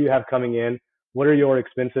flow, what do you have coming in? What are your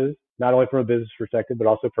expenses? Not only from a business perspective, but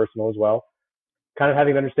also personal as well. Kind of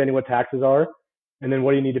having an understanding what taxes are, and then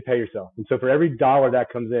what do you need to pay yourself? And so for every dollar that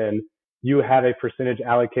comes in, you have a percentage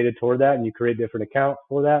allocated toward that, and you create different accounts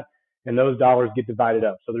for that, and those dollars get divided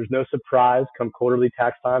up. So there's no surprise come quarterly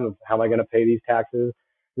tax time of how am I going to pay these taxes.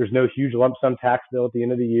 There's no huge lump sum tax bill at the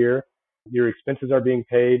end of the year. Your expenses are being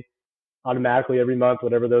paid automatically every month,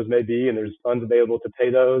 whatever those may be, and there's funds available to pay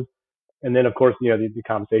those. And then, of course, the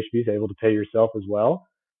compensation piece, able to pay yourself as well.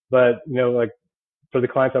 But, like for the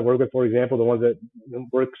clients I work with, for example, the ones that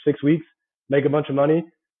work 6 weeks, make a bunch of money,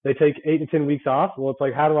 they take 8 to 10 weeks off. Well, it's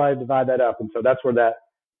like, how do I divide that up? And so that's where that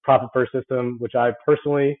profit first system, which I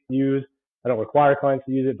personally use, I don't require clients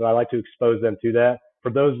to use it, but I like to expose them to that.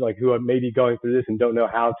 for those like who are maybe going through this and don't know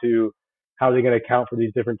how they're going to account for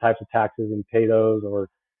these different types of taxes and pay those, or,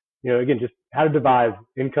 again, just how to devise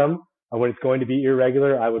income when it's going to be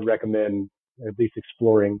irregular, I would recommend at least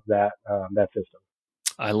exploring that system.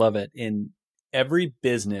 I love it. In every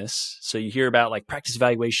business, so you hear about like practice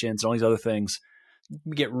evaluations and all these other things,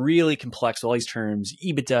 we get really complex with all these terms,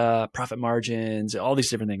 EBITDA, profit margins, all these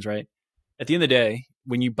different things, right? At the end of the day,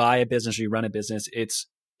 when you buy a business or you run a business,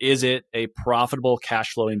 is it a profitable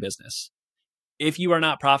cash flowing business? If you are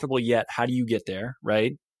not profitable yet, how do you get there,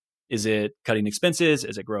 right? Is it cutting expenses?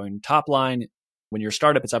 Is it growing top line? When you're a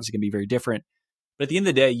startup, it's obviously going to be very different. But at the end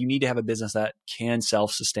of the day, you need to have a business that can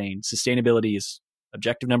self-sustain. Sustainability is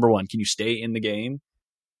objective number one. Can you stay in the game?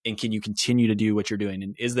 And can you continue to do what you're doing?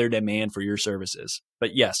 And is there demand for your services?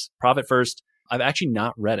 But yes, profit first. I've actually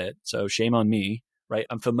not read it, so shame on me, right?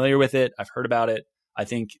 I'm familiar with it. I've heard about it. I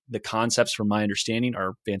think the concepts from my understanding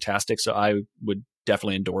are fantastic. So I would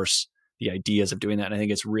definitely endorse the ideas of doing that. And I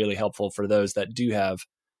think it's really helpful for those that do have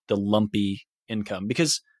the lumpy income,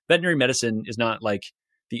 because veterinary medicine is not like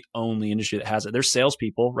the only industry that has it. There's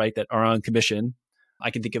salespeople, right, that are on commission. I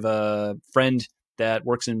can think of a friend that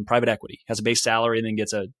works in private equity, has a base salary, and then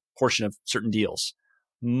gets a portion of certain deals.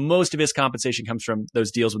 Most of his compensation comes from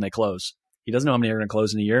those deals when they close. He doesn't know how many are going to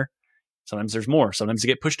close in a year. Sometimes there's more. Sometimes they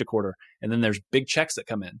get pushed a quarter. And then there's big checks that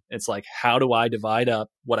come in. It's like, how do I divide up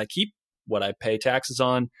what I keep, what I pay taxes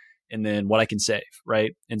on, and then what I can save,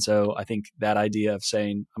 right? And so I think that idea of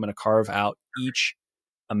saying, I'm going to carve out each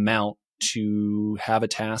amount to have a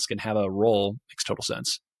task and have a role makes total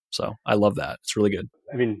sense. So I love that. It's really good.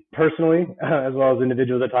 I mean, personally, as well as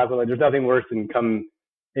individuals that talk about, like, there's nothing worse than come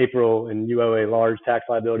April and you owe a large tax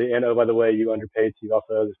liability, and oh, by the way, you underpaid, so you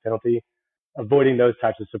also owe this penalty. Avoiding those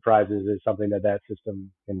types of surprises is something that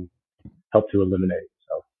system can help to eliminate.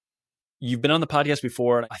 So, you've been on the podcast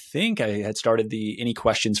before, and I think I had started the any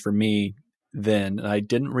questions for me then, and I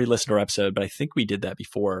didn't re-listen to our episode, but I think we did that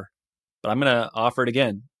before. But I'm going to offer it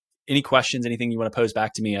again. Any questions, anything you want to pose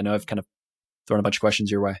back to me? I know I've kind of thrown a bunch of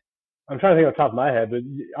questions your way. I'm trying to think off the top of my head, but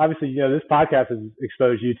obviously, this podcast has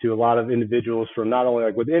exposed you to a lot of individuals from not only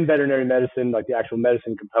like within veterinary medicine, like the actual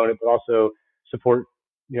medicine component, but also support,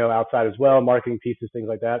 outside as well, marketing pieces, things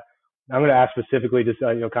like that. I'm going to ask specifically just,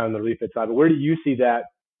 kind of on the refit side, but where do you see that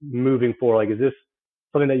moving forward? Like, is this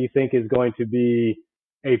something that you think is going to be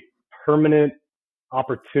a permanent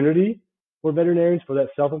opportunity for veterinarians for that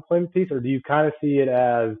self-employment piece? Or do you kind of see it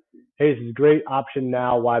as, hey, this is a great option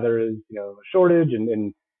now while there is, a shortage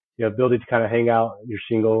and ability to kind of hang out your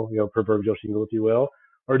shingle, proverbial shingle, if you will?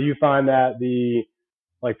 Or do you find that the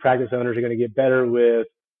practice owners are going to get better with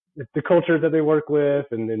the culture that they work with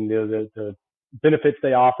and then the benefits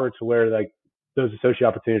they offer, to where like those associate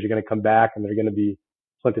opportunities are going to come back and they're going to be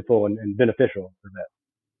plentiful and beneficial for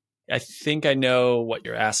that? I think I know what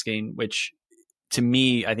you're asking, which to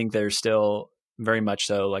me, I think there's still very much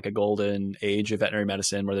so like a golden age of veterinary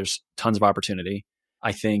medicine where there's tons of opportunity.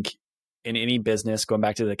 I think in any business, going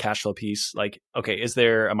back to the cash flow piece, like, okay, is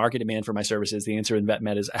there a market demand for my services? The answer in vet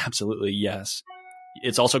med is absolutely yes.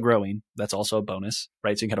 It's also growing. That's also a bonus,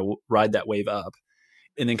 right? So you can kind of ride that wave up.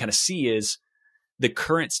 And then kind of C is the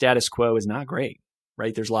current status quo is not great,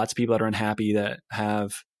 right? There's lots of people that are unhappy, that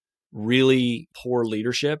have really poor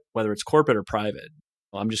leadership, whether it's corporate or private.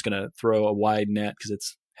 Well, I'm just going to throw a wide net because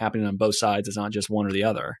it's happening on both sides. It's not just one or the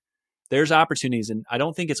other. There's opportunities. And I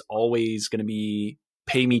don't think it's always going to be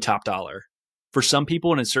pay me top dollar. For some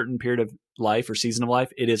people in a certain period of life or season of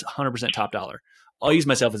life, it is 100% top dollar. I'll use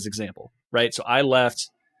myself as an example, right? So I left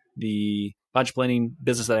the bunch planning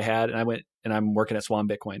business that I had and I went and I'm working at Swan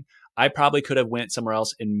Bitcoin. I probably could have went somewhere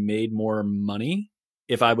else and made more money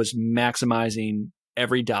if I was maximizing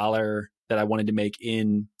every dollar that I wanted to make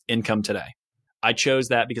in income today. I chose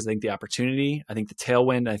that because I think the opportunity, I think the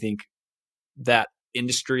tailwind, I think that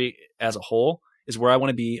industry as a whole is where I want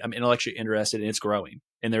to be. I'm intellectually interested and it's growing.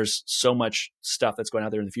 And there's so much stuff that's going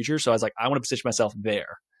out there in the future. So I was like, I want to position myself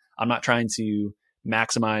there. I'm not trying to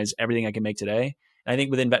maximize everything I can make today. And I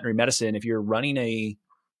think within veterinary medicine, if you're running a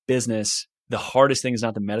business, the hardest thing is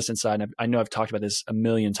not the medicine side. And I know I've talked about this a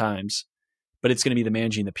million times, but it's going to be the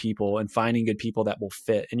managing the people and finding good people that will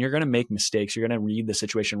fit. And you're going to make mistakes. You're going to read the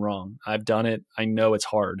situation wrong. I've done it. I know it's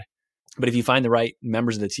hard. But if you find the right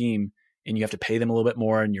members of the team and you have to pay them a little bit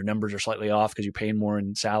more and your numbers are slightly off because you're paying more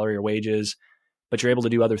in salary or wages, but you're able to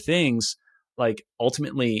do other things, like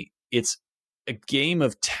ultimately it's a game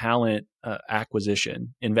of talent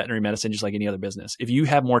acquisition in veterinary medicine, just like any other business. If you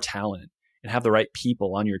have more talent and have the right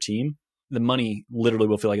people on your team, the money literally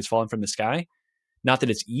will feel like it's falling from the sky. Not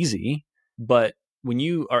that it's easy, but when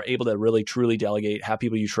you are able to really truly delegate, have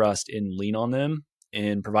people you trust and lean on them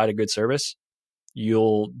and provide a good service,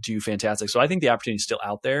 you'll do fantastic. So I think the opportunity is still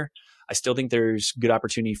out there. I still think there's good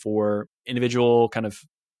opportunity for individual kind of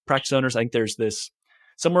practice owners. I think there's this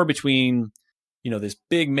somewhere between, this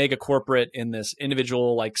big mega corporate and this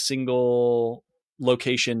individual, like single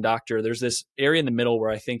location doctor. There's this area in the middle where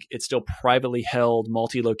I think it's still privately held,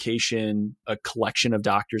 multi-location, a collection of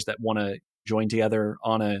doctors that want to join together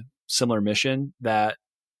on a similar mission that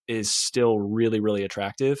is still really, really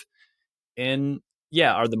attractive. And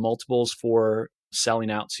yeah, are the multiples for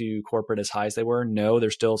selling out to corporate as high as they were? No, they're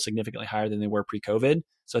still significantly higher than they were pre-COVID.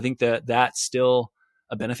 So I think that that's still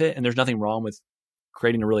a benefit. And there's nothing wrong with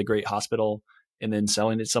creating a really great hospital and then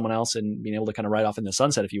selling it to someone else and being able to kind of ride off in the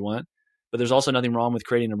sunset if you want. But there's also nothing wrong with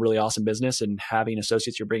creating a really awesome business and having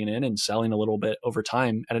associates you're bringing in and selling a little bit over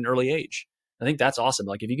time at an early age. I think that's awesome.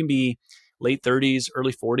 Like if you can be late 30s,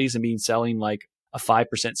 early 40s and be selling like a 5%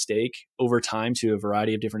 stake over time to a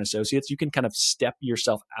variety of different associates, you can kind of step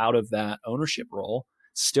yourself out of that ownership role,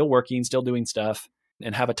 still working, still doing stuff,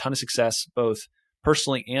 and have a ton of success, both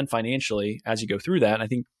personally and financially as you go through that. And I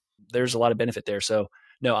think there's a lot of benefit there. So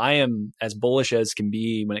no, I am as bullish as can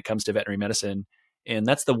be when it comes to veterinary medicine. And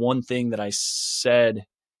that's the one thing that I said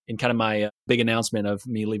in kind of my big announcement of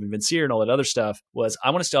me leaving Vincier and all that other stuff was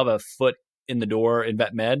I want to still have a foot in the door in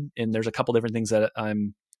vet med. And there's a couple different things that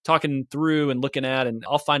I'm talking through and looking at, and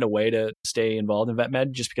I'll find a way to stay involved in vet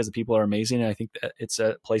med just because the people are amazing. And I think that it's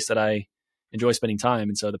a place that I enjoy spending time.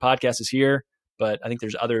 And so the podcast is here, but I think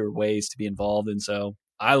there's other ways to be involved. And so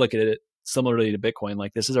I look at it similarly to Bitcoin,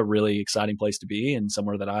 like this is a really exciting place to be and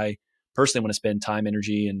somewhere that I personally want to spend time,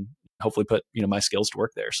 energy, and hopefully put, my skills to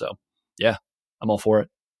work there. So yeah, I'm all for it.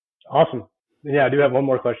 Awesome. Yeah, I do have one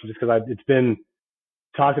more question just because it's been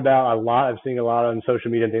talked about a lot. I'm seeing a lot on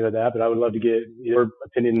social media and things like that, but I would love to get your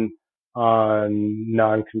opinion on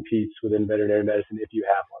non-competes within veterinary medicine if you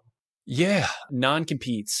have one. Yeah,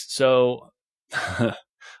 non-competes. So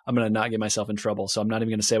I'm going to not get myself in trouble. So I'm not even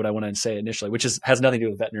going to say what I want to say initially, which has nothing to do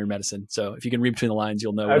with veterinary medicine. So if you can read between the lines,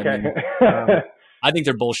 you'll know. Okay. I think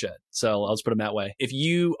they're bullshit. So I'll just put them that way. If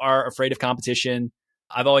you are afraid of competition,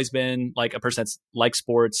 I've always been like a person that's like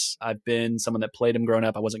sports. I've been someone that played them growing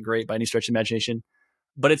up. I wasn't great by any stretch of imagination.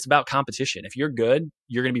 But it's about competition. If you're good,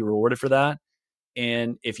 you're going to be rewarded for that.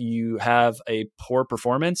 And if you have a poor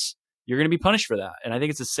performance, you're going to be punished for that. And I think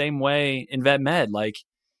it's the same way in vet med. Like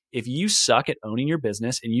if you suck at owning your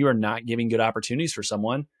business and you are not giving good opportunities for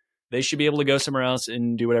someone, they should be able to go somewhere else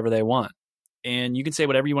and do whatever they want. And you can say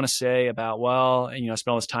whatever you want to say about, well, I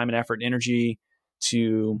spend all this time and effort and energy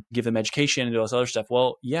to give them education and do all this other stuff.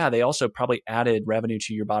 Well, yeah, they also probably added revenue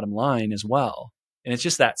to your bottom line as well. And it's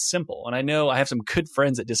just that simple. And I know I have some good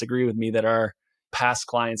friends that disagree with me that are past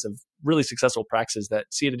clients of really successful practices that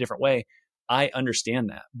see it a different way. I understand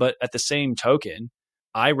that. But at the same token,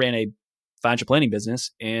 I ran a financial planning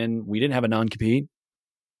business and we didn't have a non-compete.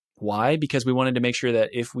 Why? Because we wanted to make sure that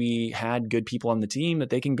if we had good people on the team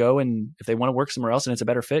that they can go and if they want to work somewhere else and it's a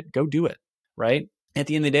better fit, go do it. Right? At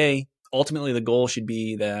the end of the day, ultimately the goal should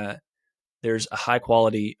be that there's a high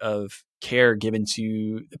quality of care given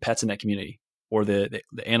to the pets in that community or the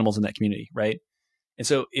animals in that community, right? And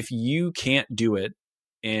so if you can't do it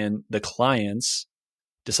and the clients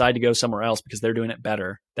decide to go somewhere else because they're doing it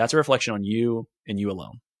better, that's a reflection on you and you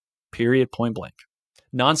alone, period, point blank.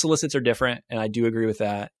 Non-solicits are different, and I do agree with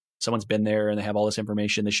that. Someone's been there and they have all this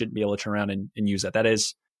information, they shouldn't be able to turn around and use that. That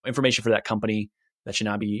is information for that company that should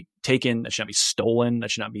not be taken, that should not be stolen, that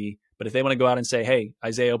should not be, but if they want to go out and say, hey,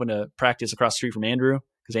 Isaiah opened a practice across the street from Andrew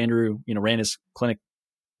because Andrew, ran his clinic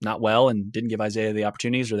not well and didn't give Isaiah the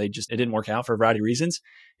opportunities, or it didn't work out for a variety of reasons.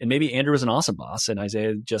 And maybe Andrew was an awesome boss and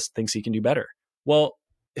Isaiah just thinks he can do better. Well,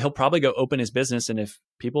 he'll probably go open his business. And if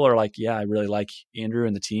people are like, yeah, I really like Andrew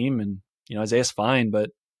and the team and, Isaiah's fine, but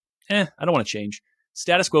I don't want to change.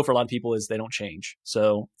 Status quo for a lot of people is they don't change.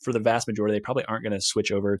 So for the vast majority, they probably aren't going to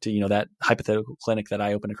switch over to, that hypothetical clinic that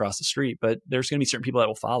I opened across the street, but there's going to be certain people that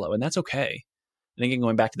will follow, and that's okay. And again,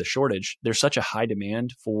 going back to the shortage, there's such a high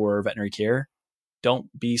demand for veterinary care. Don't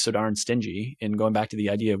be so darn stingy. And going back to the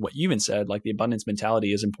idea of what you even said, like the abundance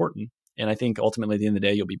mentality is important. And I think ultimately at the end of the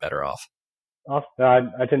day, you'll be better off. Awesome.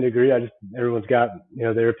 I tend to agree. Everyone's got,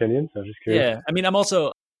 their opinions. So I'm just curious. Yeah.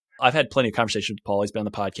 I've had plenty of conversations with Paul. He's been on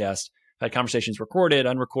the podcast. I've had conversations recorded,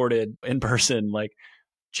 unrecorded, in person, like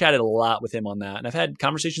chatted a lot with him on that. And I've had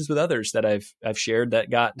conversations with others that I've shared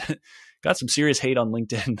that got some serious hate on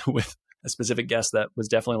LinkedIn with a specific guest that was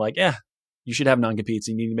definitely like, yeah, you should have non-competes.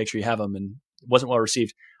 You need to make sure you have them. And it wasn't well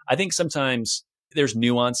received. I think sometimes there's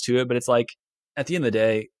nuance to it, but it's like at the end of the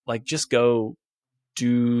day, like just go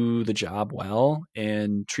do the job well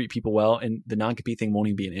and treat people well. And the non-compete thing won't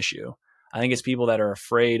even be an issue. I think it's people that are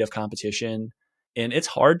afraid of competition And it's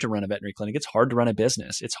hard to run a veterinary clinic. It's hard to run a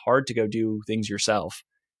business. It's hard to go do things yourself.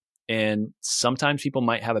 And sometimes people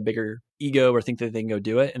might have a bigger ego or think that they can go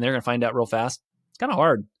do it, and they're going to find out real fast. It's kind of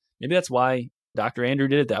hard. Maybe that's why Dr. Andrew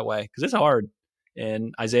did it that way, because it's hard.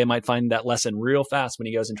 And Isaiah might find that lesson real fast when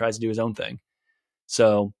he goes and tries to do his own thing.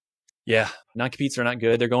 So yeah, non-competes are not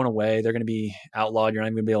good. They're going away. They're going to be outlawed. You're not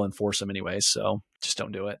even going to be able to enforce them anyways. So just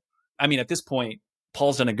don't do it. I mean, at this point,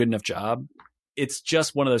 Paul's done a good enough job. It's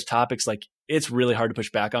just one of those topics, like, it's really hard to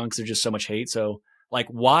push back on because there's just so much hate. So like,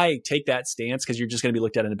 why take that stance? Because you're just going to be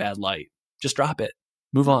looked at in a bad light. Just drop it.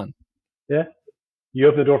 Move on. Yeah. You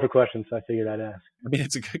open the door for questions, so I figured I'd ask. I mean,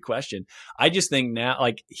 it's a good question. I just think now,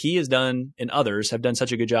 like, he has done, and others have done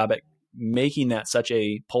such a good job at making that such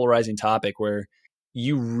a polarizing topic where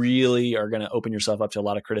you really are going to open yourself up to a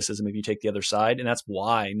lot of criticism if you take the other side. And that's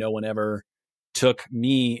why no one ever took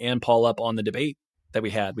me and Paul up on the debate that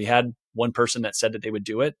we had. We had one person that said that they would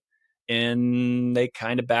do it, and they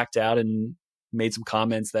kind of backed out and made some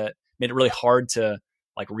comments that made it really hard to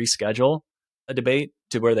like reschedule a debate,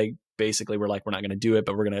 to where they basically were like, we're not going to do it,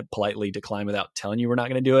 but we're going to politely decline without telling you we're not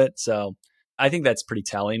going to do it. So I think that's pretty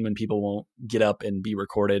telling when people won't get up and be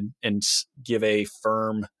recorded and give a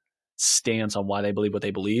firm stance on why they believe what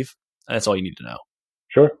they believe. And that's all you need to know.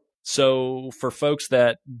 Sure. So for folks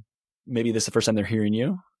that maybe this is the first time they're hearing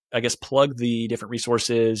you, I guess plug the different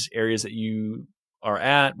resources, areas that you are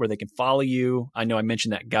at, where they can follow you. I know I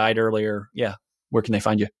mentioned that guide earlier. Yeah. Where can they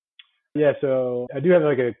find you? Yeah. So I do have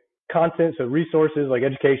like a content, so resources like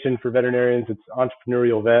education for veterinarians. It's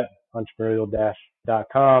Entrepreneurial Vet,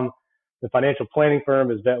 entrepreneurial-.com. The financial planning firm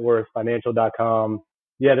is vetworthfinancial.com.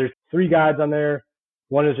 Yeah, there's 3 guides on there.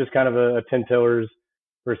 One is just kind of a 10 pillars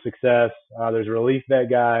for success. There's a relief vet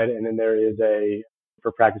guide, and then there is a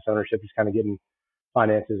for practice ownership, just kind of getting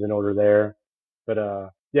finances in order there. But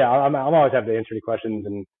yeah, I'm always happy to answer any questions,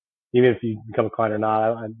 and even if you become a client or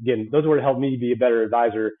not, again, those would help me be a better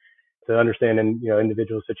advisor to understand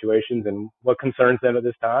individual situations and what concerns them at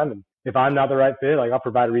this time. And if I'm not the right fit, like, I'll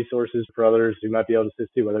provide resources for others who might be able to assist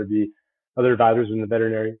you, whether it be other advisors in the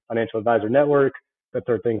Veterinary Financial Advisor Network, that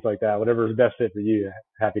sort of things like that. Whatever is best fit for you,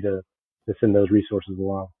 happy to send those resources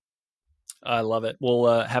along. I love it.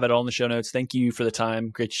 We'll have it all in the show notes. Thank you for the time.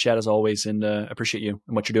 Great to chat as always, and appreciate you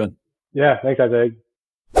and what you're doing. Yeah, thanks, Isaac.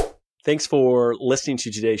 Thanks for listening to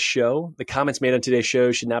today's show. The comments made on today's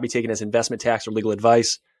show should not be taken as investment, tax, or legal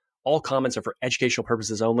advice. All comments are for educational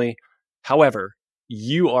purposes only. However,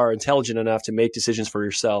 you are intelligent enough to make decisions for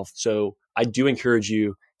yourself. So I do encourage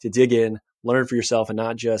you to dig in, learn for yourself, and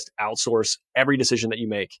not just outsource every decision that you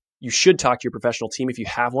make. You should talk to your professional team if you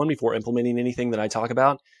have one before implementing anything that I talk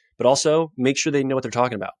about, but also make sure they know what they're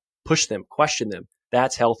talking about. Push them, question them.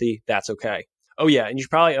 That's healthy. That's okay. Oh yeah, and you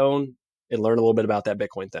should probably own and learn a little bit about that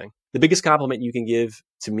Bitcoin thing. The biggest compliment you can give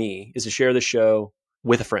to me is to share the show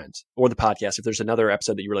with a friend, or the podcast if there's another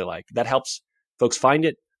episode that you really like. That helps folks find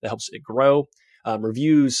it. That helps it grow.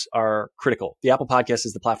 Reviews are critical. The Apple Podcast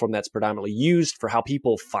is the platform that's predominantly used for how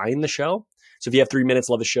people find the show. So if you have 3 minutes,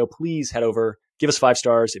 love the show, please head over, give us 5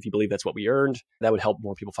 stars if you believe that's what we earned. That would help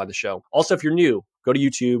more people find the show. Also, if you're new, go to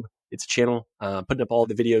YouTube. It's a channel, putting up all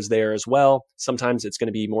the videos there as well. Sometimes it's going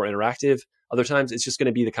to be more interactive. Other times it's just going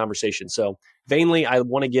to be the conversation. So vainly, I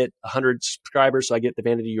want to get 100 subscribers so I get the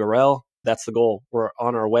vanity URL. That's the goal. We're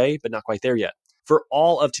on our way, but not quite there yet. For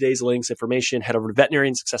all of today's links, information, head over to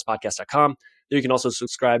veterinariansuccesspodcast.com. There you can also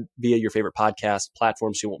subscribe via your favorite podcast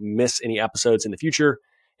platform so you won't miss any episodes in the future.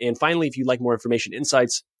 And finally, if you'd like more information,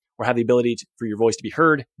 insights, or have the ability for your voice to be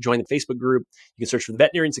heard, join the Facebook group. You can search for the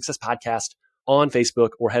Veterinarian Success Podcast on Facebook,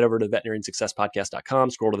 or head over to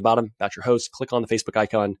veterinariansuccesspodcast.com, scroll to the bottom, about your host, click on the Facebook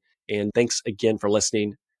icon. And thanks again for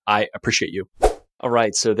listening. I appreciate you. All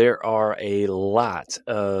right, so there are a lot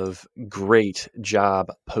of great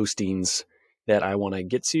job postings that I want to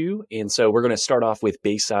get to. And so we're going to start off with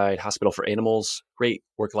Bayside Hospital for Animals. Great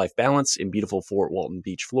work-life balance in beautiful Fort Walton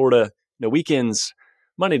Beach, Florida. No weekends,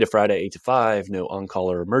 Monday to Friday, 8 to 5, no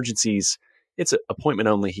on-call or emergencies. It's an appointment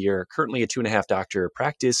only here. Currently a 2.5 doctor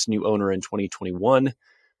practice, new owner in 2021,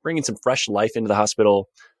 bringing some fresh life into the hospital.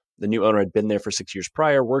 The new owner had been there for 6 years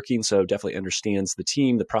prior working, so definitely understands the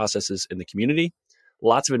team, the processes, and the community.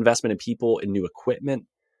 Lots of investment in people and new equipment.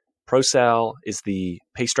 ProSal is the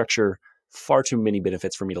pay structure. Far too many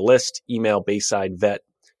benefits for me to list. Email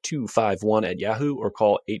BaysideVet251@Yahoo or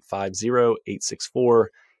call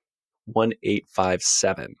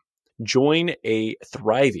 850-864-1857. Join a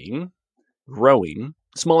thriving, growing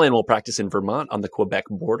small animal practice in Vermont on the Quebec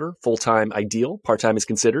border. Full-time ideal. Part-time is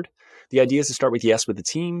considered. The idea is to start with yes with the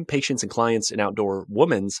team, patients, and clients in outdoor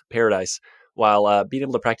woman's paradise while being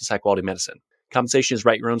able to practice high-quality medicine. Compensation is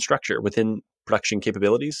write your own structure within production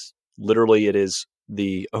capabilities. Literally, it is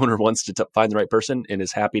the owner wants to find the right person and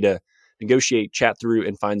is happy to negotiate, chat through,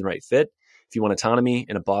 and find the right fit. If you want autonomy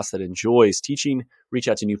and a boss that enjoys teaching, reach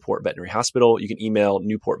out to Newport Veterinary Hospital. You can email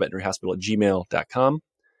newportveterinaryhospital@gmail.com.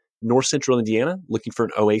 North Central Indiana, looking for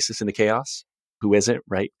an oasis in the chaos? Who isn't,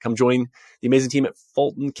 right? Come join the amazing team at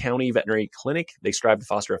Fulton County Veterinary Clinic. They strive to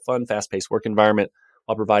foster a fun, fast-paced work environment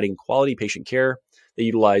while providing quality patient care. They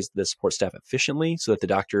utilize the support staff efficiently so that the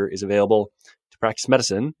doctor is available to practice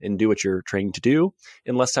medicine and do what you're trained to do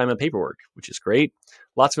in less time and paperwork, which is great.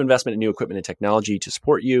 Lots of investment in new equipment and technology to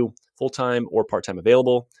support you, full-time or part-time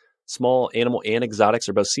available. Small animal and exotics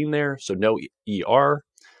are both seen there, so no ER,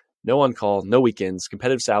 no on-call, no weekends,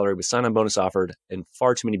 competitive salary with sign-on bonus offered, and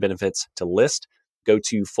far too many benefits to list. Go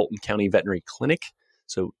to Fulton County Veterinary Clinic.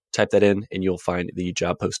 So type that in and you'll find the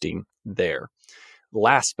job posting there.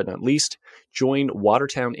 Last but not least, join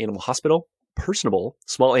Watertown Animal Hospital. Personable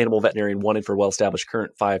small animal veterinarian wanted for well-established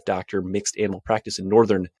current 5-doctor mixed animal practice in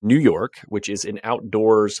northern New York, which is an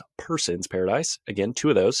outdoors person's paradise. Again, 2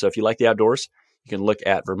 of those. So if you like the outdoors, you can look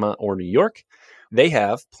at Vermont or New York. They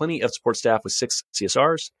have plenty of support staff with 6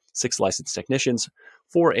 CSRs, 6 licensed technicians,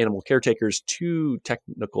 4 animal caretakers, 2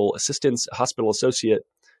 technical assistants, a hospital assistant,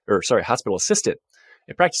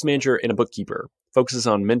 a practice manager, and a bookkeeper. Focuses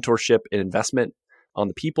on mentorship and investment on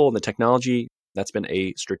the people and the technology. That's been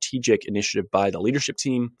a strategic initiative by the leadership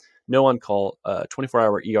team. No on-call,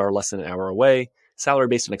 24-hour ER less than an hour away. Salary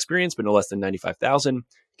based on experience, but no less than $95,000.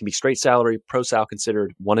 Can be straight salary, pro sal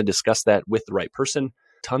considered. Want to discuss that with the right person.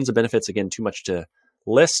 Tons of benefits. Again, too much to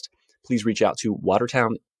list. Please reach out to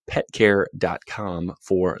watertownpetcare.com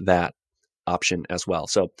for that option as well.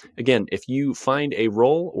 So again, if you find a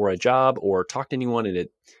role or a job or talk to anyone and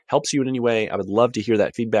it helps you in any way, I would love to hear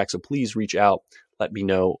that feedback. So please reach out. Let me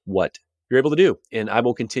know what you're able to do. And I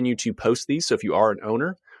will continue to post these. So if you are an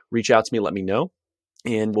owner, reach out to me, let me know,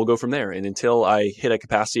 and we'll go from there. And until I hit a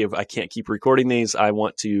capacity of I can't keep recording these, I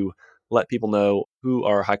want to let people know who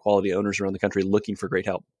are high quality owners around the country looking for great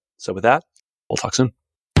help. So with that, we'll talk soon.